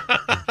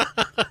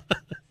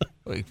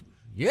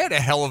 You had a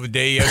hell of a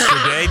day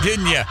yesterday,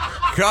 didn't you?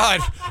 God,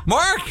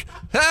 Mark,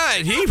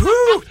 I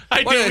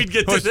knew we'd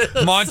get to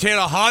this.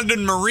 Montana Honda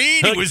and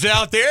Marine, he was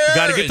out there.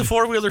 Got to get the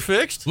four-wheeler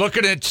fixed.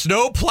 Looking at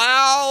snow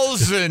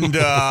plows and,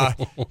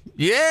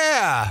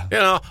 yeah. You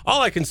know,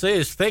 all I can say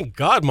is thank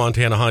God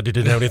Montana Honda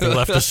didn't have anything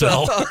left to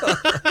sell.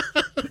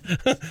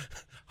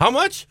 How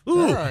much?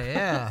 Ooh. Oh,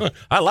 yeah.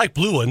 I like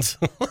blue ones.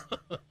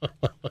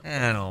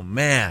 Man, oh,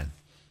 man.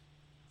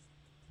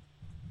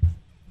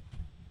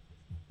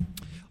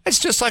 It's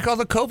just like all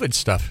the COVID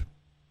stuff.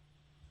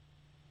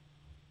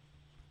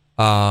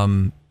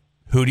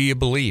 Who do you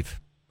believe?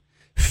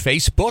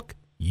 Facebook,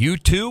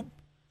 YouTube,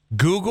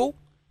 Google,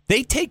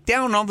 they take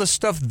down all the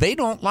stuff they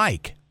don't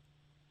like.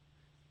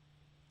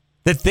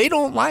 That they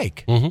don't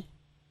like. Mm-hmm.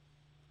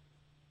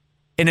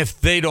 And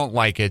if they don't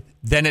like it,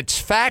 then it's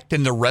fact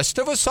and the rest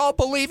of us all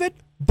believe it?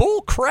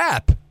 Bull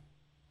crap.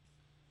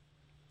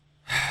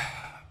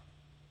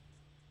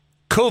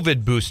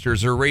 COVID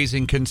boosters are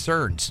raising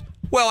concerns.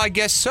 Well, I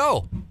guess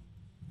so.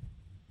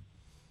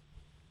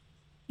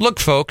 Look,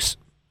 folks,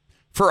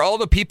 for all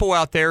the people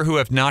out there who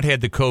have not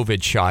had the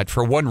COVID shot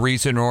for one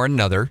reason or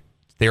another,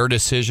 their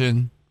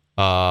decision,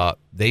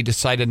 they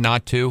decided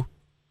not to.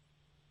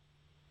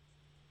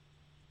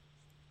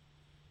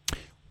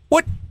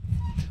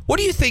 What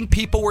do you think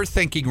people were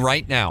thinking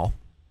right now?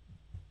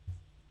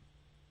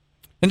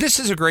 And this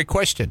is a great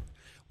question.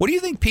 What do you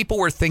think people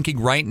were thinking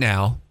right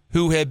now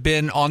who had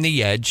been on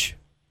the edge,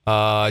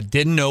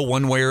 didn't know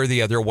one way or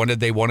the other whether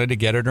they wanted to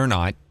get it or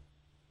not?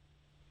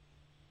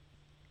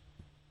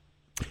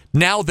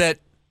 Now that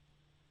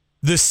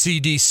the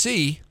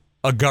CDC,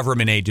 a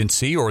government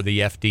agency, or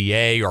the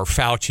FDA, or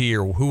Fauci,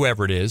 or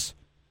whoever it is,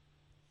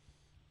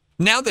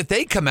 now that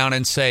they come out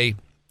and say,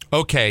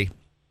 okay,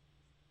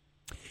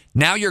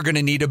 now you're going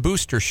to need a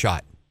booster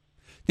shot.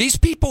 These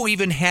people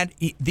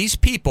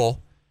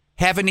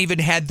haven't even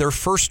had their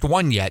first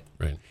one yet.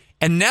 Right.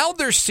 And now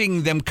they're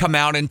seeing them come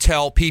out and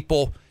tell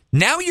people,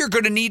 now you're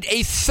going to need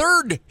a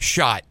third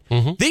shot.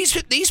 Mm-hmm.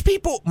 These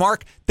people,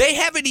 Mark, they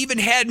haven't even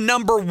had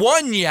number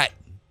one yet.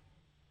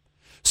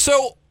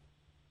 So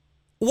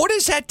what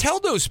does that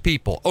tell those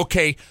people?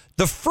 Okay,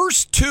 the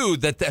first two,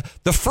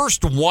 the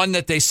first one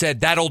that they said,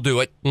 that'll do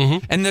it.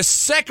 Mm-hmm. And the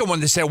second one,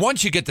 they said,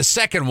 once you get the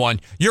second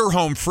one, you're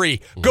home free.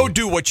 Mm-hmm. Go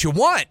do what you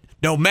want.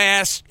 No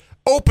mask,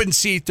 open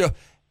seat.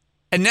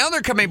 And now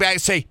they're coming back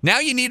and say, now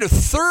you need a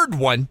third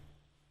one.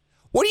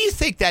 What do you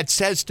think that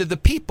says to the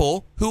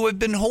people who have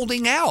been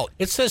holding out?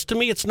 It says to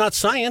me it's not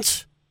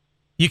science.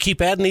 You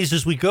keep adding these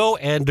as we go,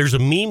 and there's a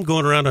meme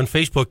going around on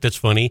Facebook that's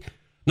funny.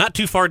 Not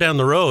too far down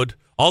the road,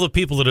 all the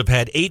people that have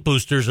had 8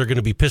 boosters are going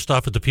to be pissed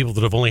off at the people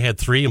that have only had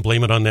 3 and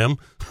blame it on them.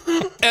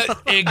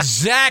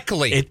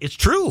 Exactly. It's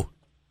true.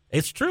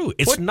 It's true.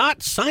 It's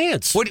not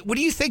science. What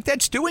do you think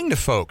that's doing to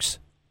folks?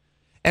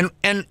 And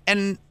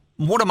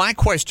one of my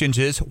questions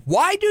is,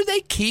 why do they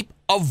keep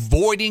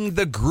avoiding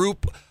the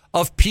group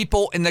of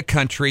people in the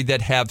country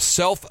that have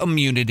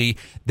self-immunity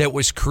that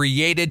was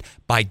created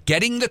by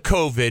getting the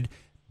COVID,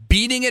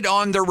 beating it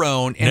on their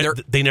own?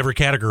 And they never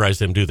categorize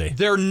them, do they?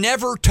 They're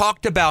never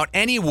talked about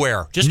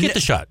anywhere. Just get the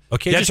shot.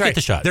 Okay, That's just get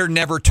the shot. They're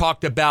never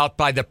talked about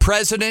by the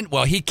president.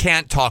 Well, he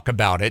can't talk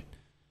about it.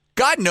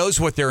 God knows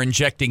what they're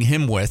injecting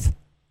him with.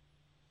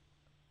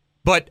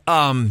 But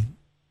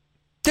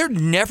they're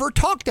never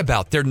talked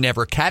about. They're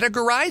never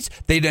categorized.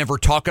 They never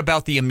talk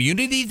about the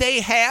immunity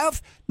they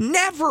have.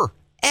 Never,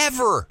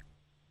 ever.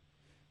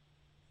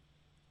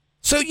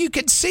 So you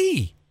can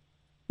see.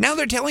 Now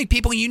they're telling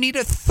people you need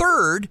a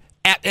third.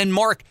 And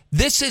Mark,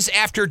 this is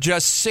after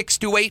just 6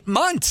 to 8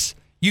 months.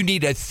 You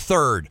need a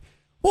third.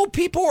 Well,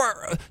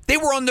 they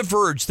were on the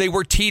verge. They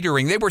were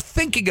teetering. They were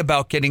thinking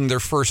about getting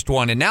their first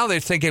one. And now they're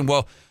thinking,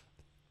 well,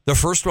 the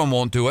first one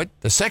won't do it.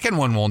 The second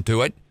one won't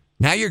do it.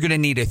 Now you're going to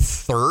need a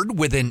third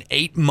within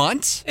 8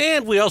 months?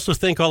 And we also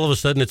think all of a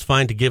sudden it's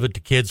fine to give it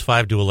to kids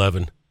 5 to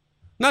 11.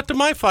 Not to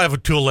my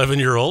 5 to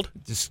 11-year-old.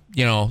 Just,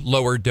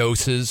 lower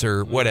doses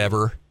or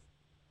whatever.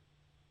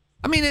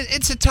 I mean,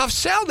 it's a tough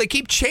sell. They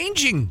keep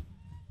changing.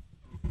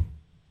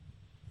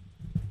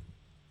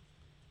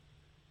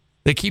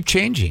 They keep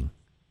changing.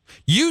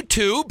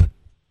 YouTube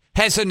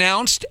has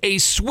announced a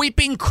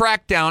sweeping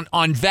crackdown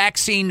on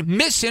vaccine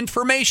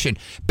misinformation.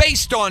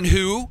 Based on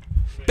who?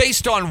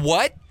 Based on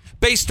what?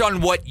 Based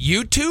on what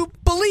YouTube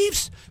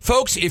believes?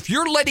 Folks, if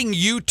you're letting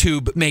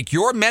YouTube make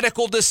your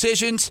medical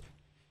decisions,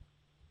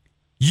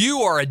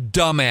 you are a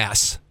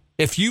dumbass.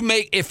 If you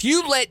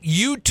let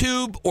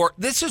YouTube, or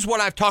this is what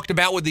I've talked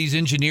about with these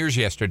engineers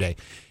yesterday,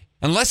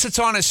 unless it's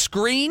on a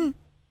screen,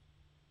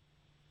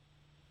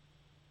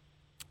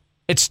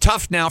 it's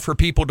tough now for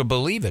people to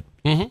believe it.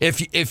 Mm-hmm.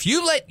 If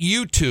you let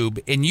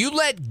YouTube and you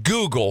let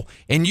Google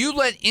and you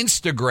let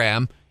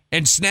Instagram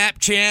and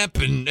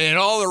Snapchat and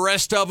all the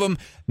rest of them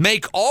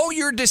make all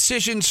your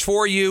decisions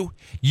for you,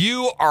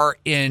 you are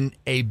in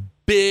a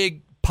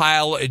big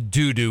pile of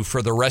doo-doo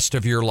for the rest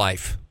of your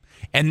life.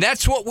 And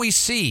that's what we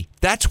see.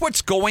 That's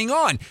what's going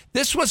on.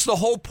 This was the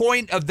whole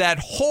point of that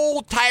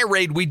whole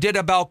tirade we did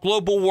about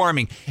global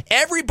warming.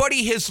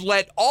 Everybody has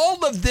let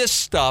all of this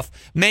stuff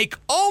make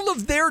all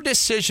of their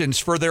decisions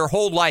for their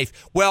whole life.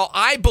 Well,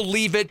 I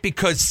believe it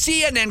because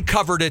CNN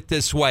covered it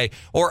this way.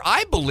 Or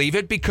I believe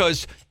it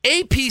because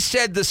AP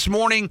said this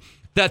morning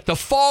that the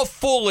fall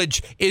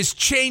foliage is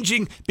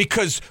changing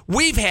because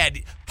we've had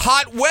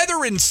hot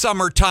weather in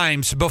summer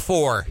times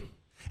before.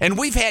 And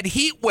we've had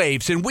heat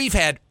waves, and we've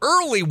had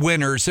early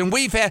winters, and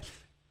we've had...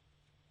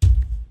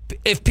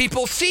 If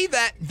people see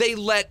that, they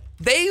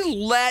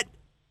let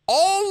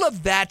all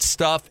of that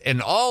stuff and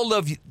all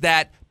of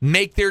that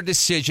make their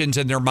decisions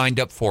and their mind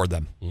up for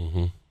them.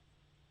 Mm-hmm.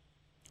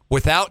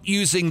 Without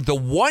using the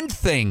one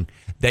thing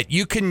that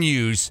you can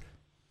use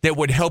that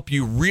would help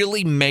you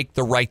really make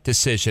the right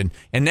decision,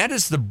 and that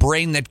is the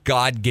brain that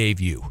God gave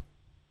you.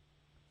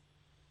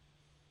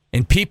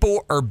 And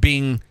people are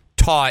being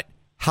taught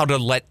how to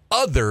let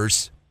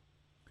others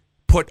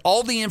put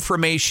all the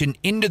information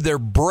into their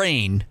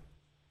brain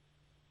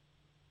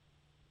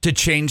to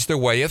change their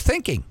way of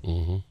thinking.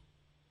 Mm-hmm.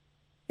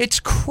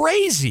 It's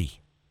crazy.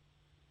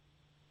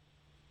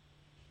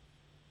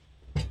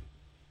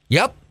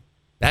 Yep,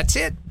 that's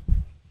it.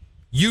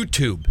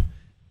 YouTube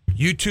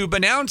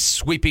announced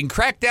sweeping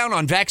crackdown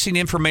on vaccine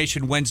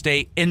information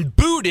Wednesday and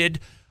booted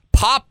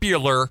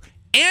popular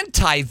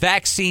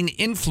anti-vaccine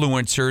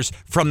influencers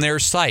from their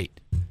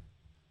site.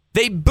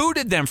 They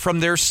booted them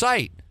from their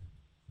site.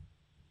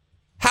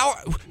 How?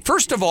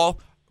 First of all,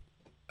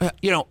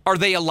 are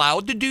they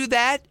allowed to do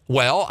that?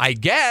 Well, I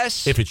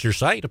guess. If it's your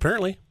site,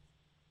 apparently.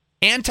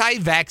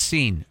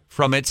 Anti-vaccine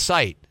from its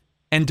site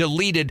and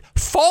deleted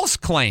false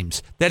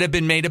claims that have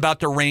been made about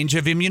the range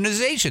of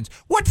immunizations.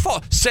 What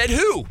said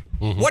who?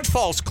 Mm-hmm. What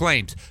false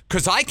claims?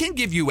 Because I can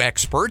give you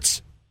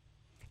experts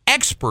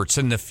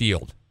in the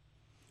field.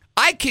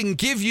 I can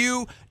give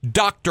you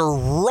Dr.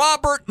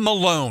 Robert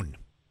Malone,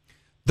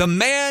 the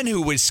man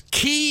who was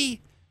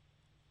key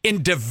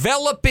in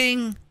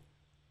developing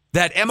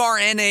that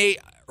mRNA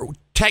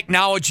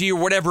technology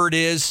or whatever it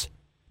is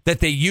that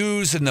they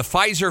use in the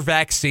Pfizer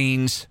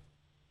vaccines.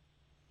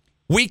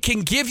 We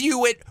can give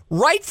you it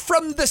right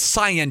from the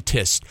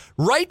scientist,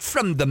 right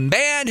from the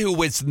man who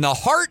was in the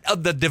heart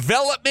of the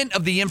development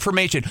of the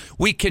information.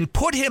 We can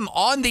put him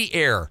on the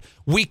air.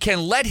 We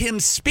can let him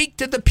speak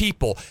to the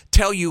people,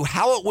 tell you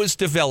how it was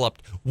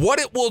developed, what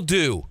it will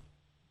do,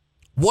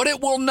 what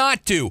it will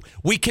not do.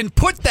 We can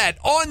put that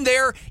on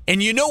there,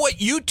 and you know what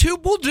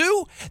YouTube will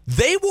do?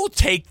 They will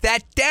take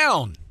that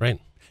down. Right.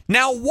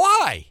 Now,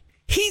 why?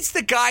 He's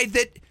the guy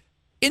that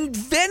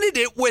invented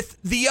it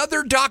with the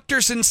other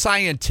doctors and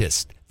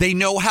scientists. They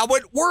know how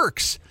it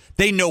works.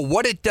 They know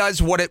what it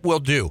does, what it will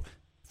do.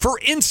 For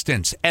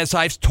instance, as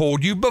I've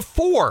told you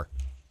before,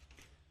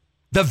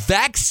 the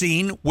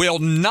vaccine will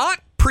not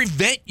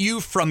prevent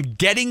you from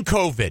getting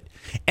COVID,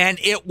 and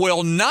it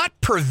will not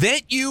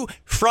prevent you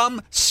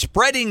from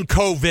spreading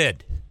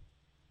COVID.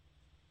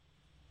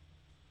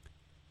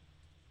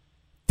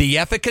 The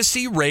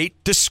efficacy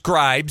rate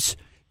describes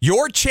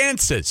your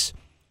chances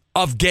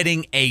of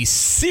getting a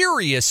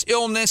serious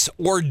illness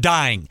or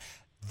dying.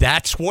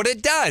 That's what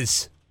it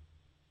does.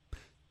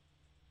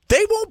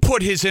 They won't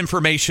put his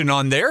information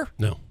on there.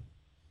 No,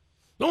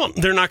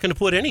 they're not going to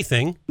put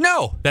anything.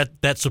 No.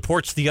 That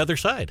supports the other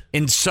side.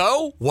 And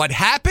so what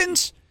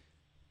happens?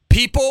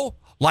 People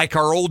like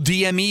our old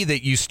DME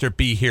that used to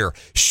be here,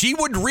 she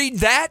would read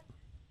that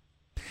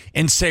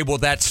and say, well,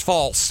 that's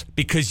false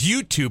because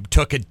YouTube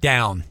took it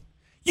down.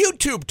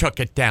 YouTube took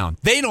it down.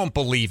 They don't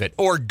believe it.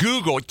 Or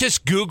Google,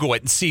 just Google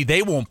it and see.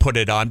 They won't put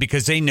it on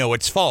because they know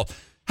it's false.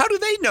 How do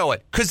they know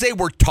it? Because they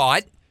were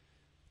taught.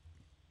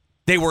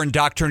 They were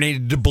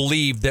indoctrinated to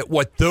believe that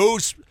what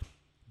those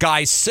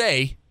guys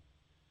say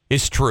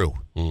is true.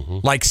 Mm-hmm.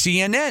 Like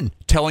CNN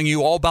telling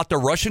you all about the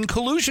Russian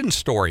collusion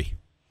story.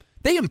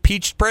 They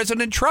impeached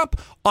President Trump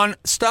on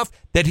stuff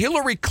that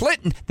Hillary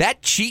Clinton,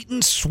 that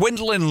cheating,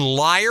 swindling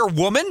liar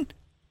woman,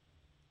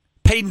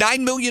 paid $9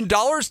 million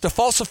to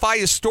falsify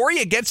a story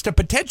against a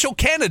potential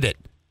candidate.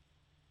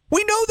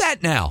 We know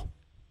that now.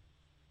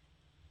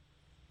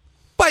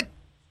 But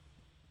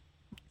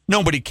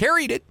nobody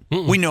carried it.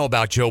 Mm-mm. We know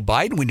about Joe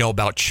Biden. We know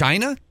about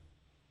China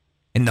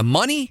and the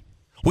money.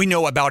 We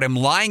know about him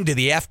lying to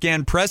the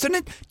Afghan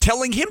president,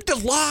 telling him to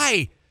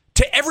lie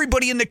to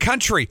everybody in the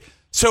country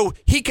so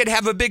he could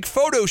have a big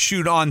photo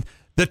shoot on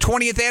the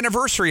 20th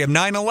anniversary of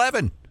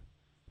 9/11.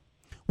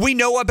 We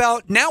know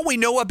about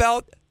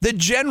the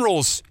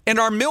generals in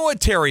our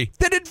military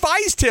that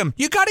advised him,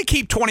 you got to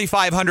keep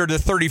 2,500 to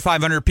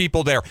 3,500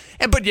 people there.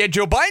 But yet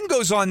Joe Biden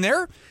goes on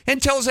there and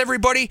tells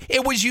everybody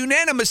it was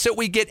unanimous that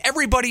we get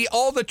everybody,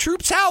 all the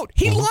troops out.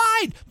 He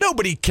lied.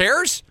 Nobody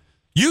cares.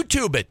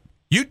 YouTube it.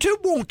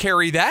 YouTube won't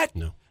carry that.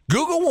 No.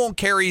 Google won't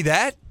carry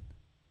that.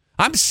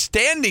 I'm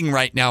standing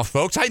right now,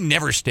 folks. I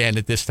never stand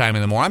at this time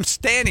in the morning. I'm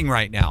standing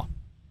right now.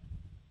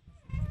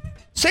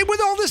 Same with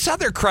all this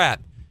other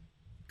crap.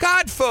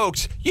 God,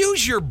 folks,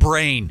 use your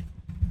brain.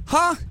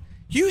 Huh?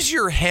 Use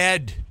your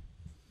head.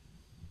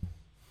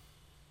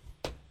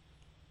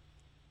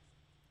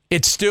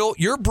 It's still,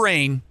 your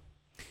brain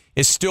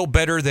is still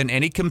better than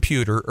any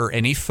computer or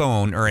any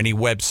phone or any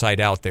website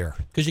out there.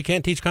 Because you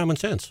can't teach common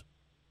sense.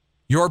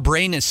 Your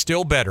brain is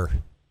still better.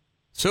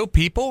 So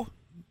people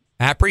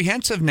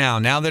apprehensive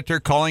now that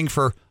they're calling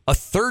for a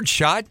third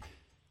shot.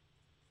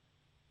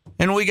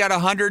 And we got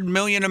 100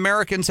 million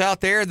Americans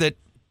out there that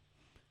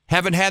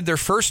haven't had their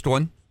first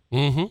one.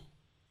 Mm-hmm.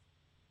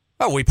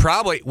 Oh, we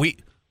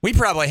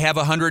probably have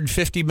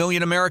 150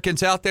 million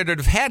Americans out there that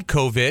have had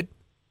COVID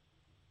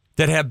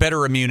that have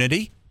better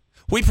immunity.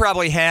 We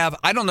probably have,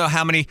 I don't know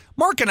how many.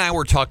 Mark and I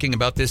were talking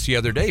about this the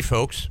other day,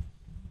 folks.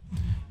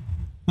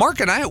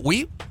 Mark and I,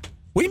 we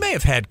may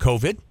have had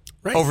COVID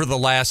over the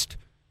last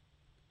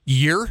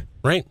year.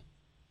 Right.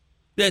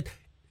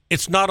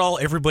 It's not all,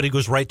 everybody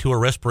goes right to a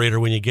respirator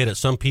when you get it.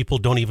 Some people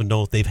don't even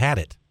know if they've had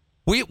it.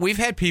 We've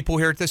had people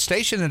here at the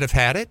station that have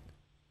had it.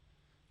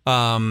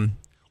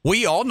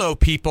 We all know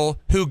people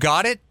who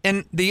got it,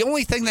 and the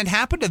only thing that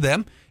happened to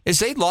them is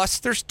they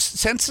lost their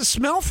sense of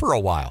smell for a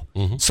while.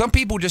 Mm-hmm. Some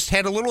people just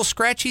had a little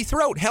scratchy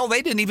throat. Hell,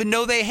 they didn't even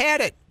know they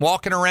had it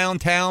walking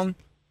around town.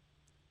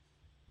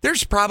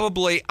 There's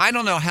probably, I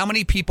don't know how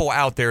many people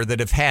out there that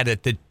have had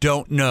it that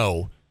don't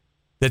know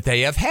that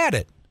they have had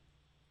it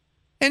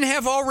and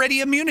have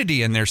already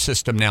immunity in their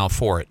system now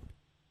for it.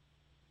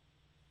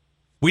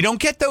 We don't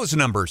get those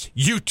numbers.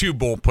 YouTube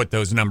won't put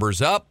those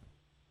numbers up.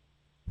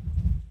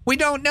 We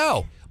don't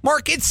know.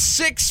 Mark, it's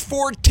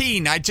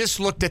 6:14. I just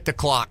looked at the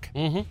clock.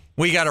 Mm-hmm.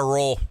 We got to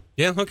roll.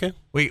 Yeah, okay.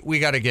 We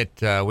got to get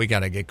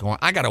going.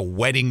 I got a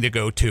wedding to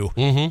go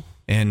to,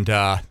 and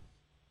I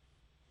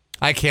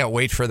can't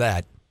wait for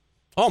that.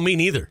 Oh, me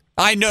neither.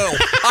 I know.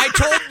 I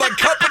told my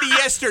company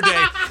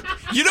yesterday.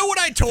 You know what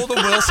I told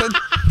them, Wilson?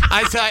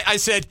 I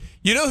said,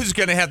 you know who's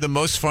going to have the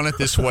most fun at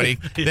this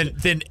wedding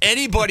than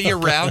anybody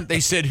around? They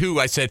said, who?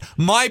 I said,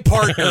 my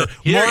partner,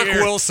 Mark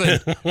Wilson.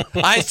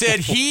 I said,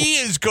 he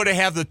is going to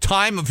have the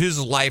time of his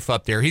life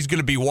up there. He's going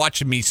to be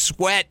watching me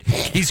sweat.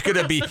 He's going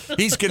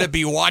to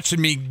be watching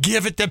me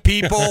give it to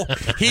people.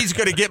 He's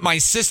going to get my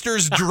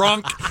sisters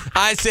drunk.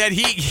 I said,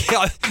 he's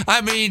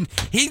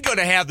going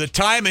to have the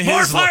time of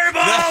his life. More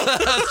Fireball!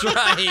 That's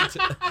right.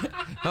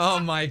 Oh,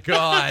 my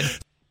God.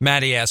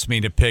 Maddie asked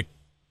me to pick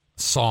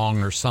a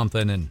song or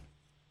something, and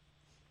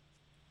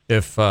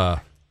if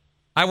I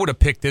would have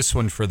picked this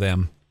one for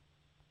them,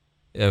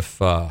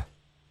 for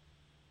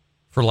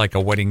like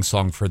a wedding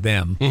song for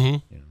them.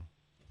 Mm-hmm. You know.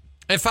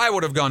 If I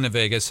would have gone to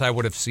Vegas, I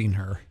would have seen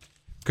her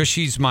because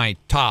she's my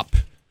top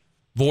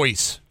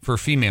voice for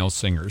female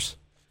singers.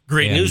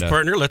 Great news,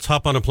 partner. Let's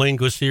hop on a plane,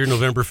 go see her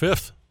November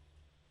 5th.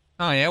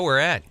 Oh, yeah, we're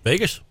at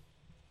Vegas.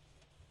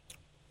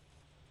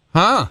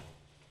 Huh?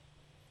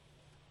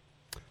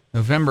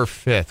 November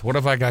 5th. What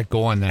have I got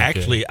going that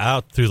Actually, day?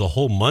 out through the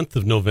whole month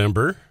of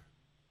November.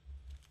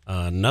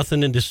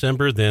 Nothing in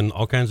December, then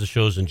all kinds of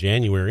shows in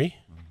January.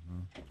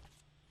 Mm-hmm.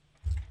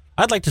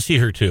 I'd like to see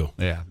her, too.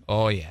 Yeah.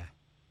 Oh, yeah.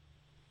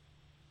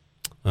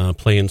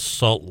 Playing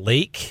Salt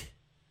Lake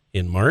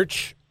in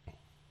March.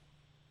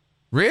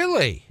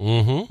 Really?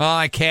 Mm-hmm. Oh,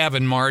 I calve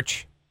in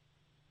March.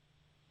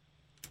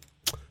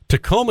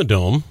 Tacoma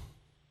Dome.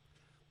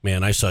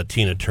 Man, I saw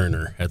Tina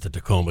Turner at the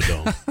Tacoma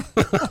Dome.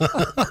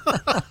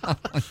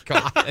 Oh,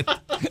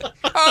 God.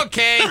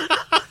 Okay.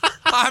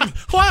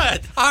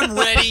 What? I'm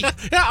ready.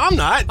 Yeah, I'm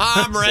not.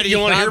 I'm ready. You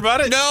want to hear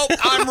about it? No,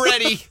 I'm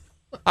ready.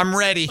 I'm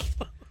ready.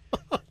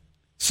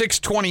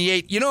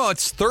 6:28. You know,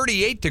 it's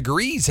 38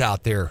 degrees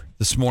out there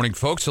this morning,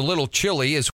 folks. A little chilly as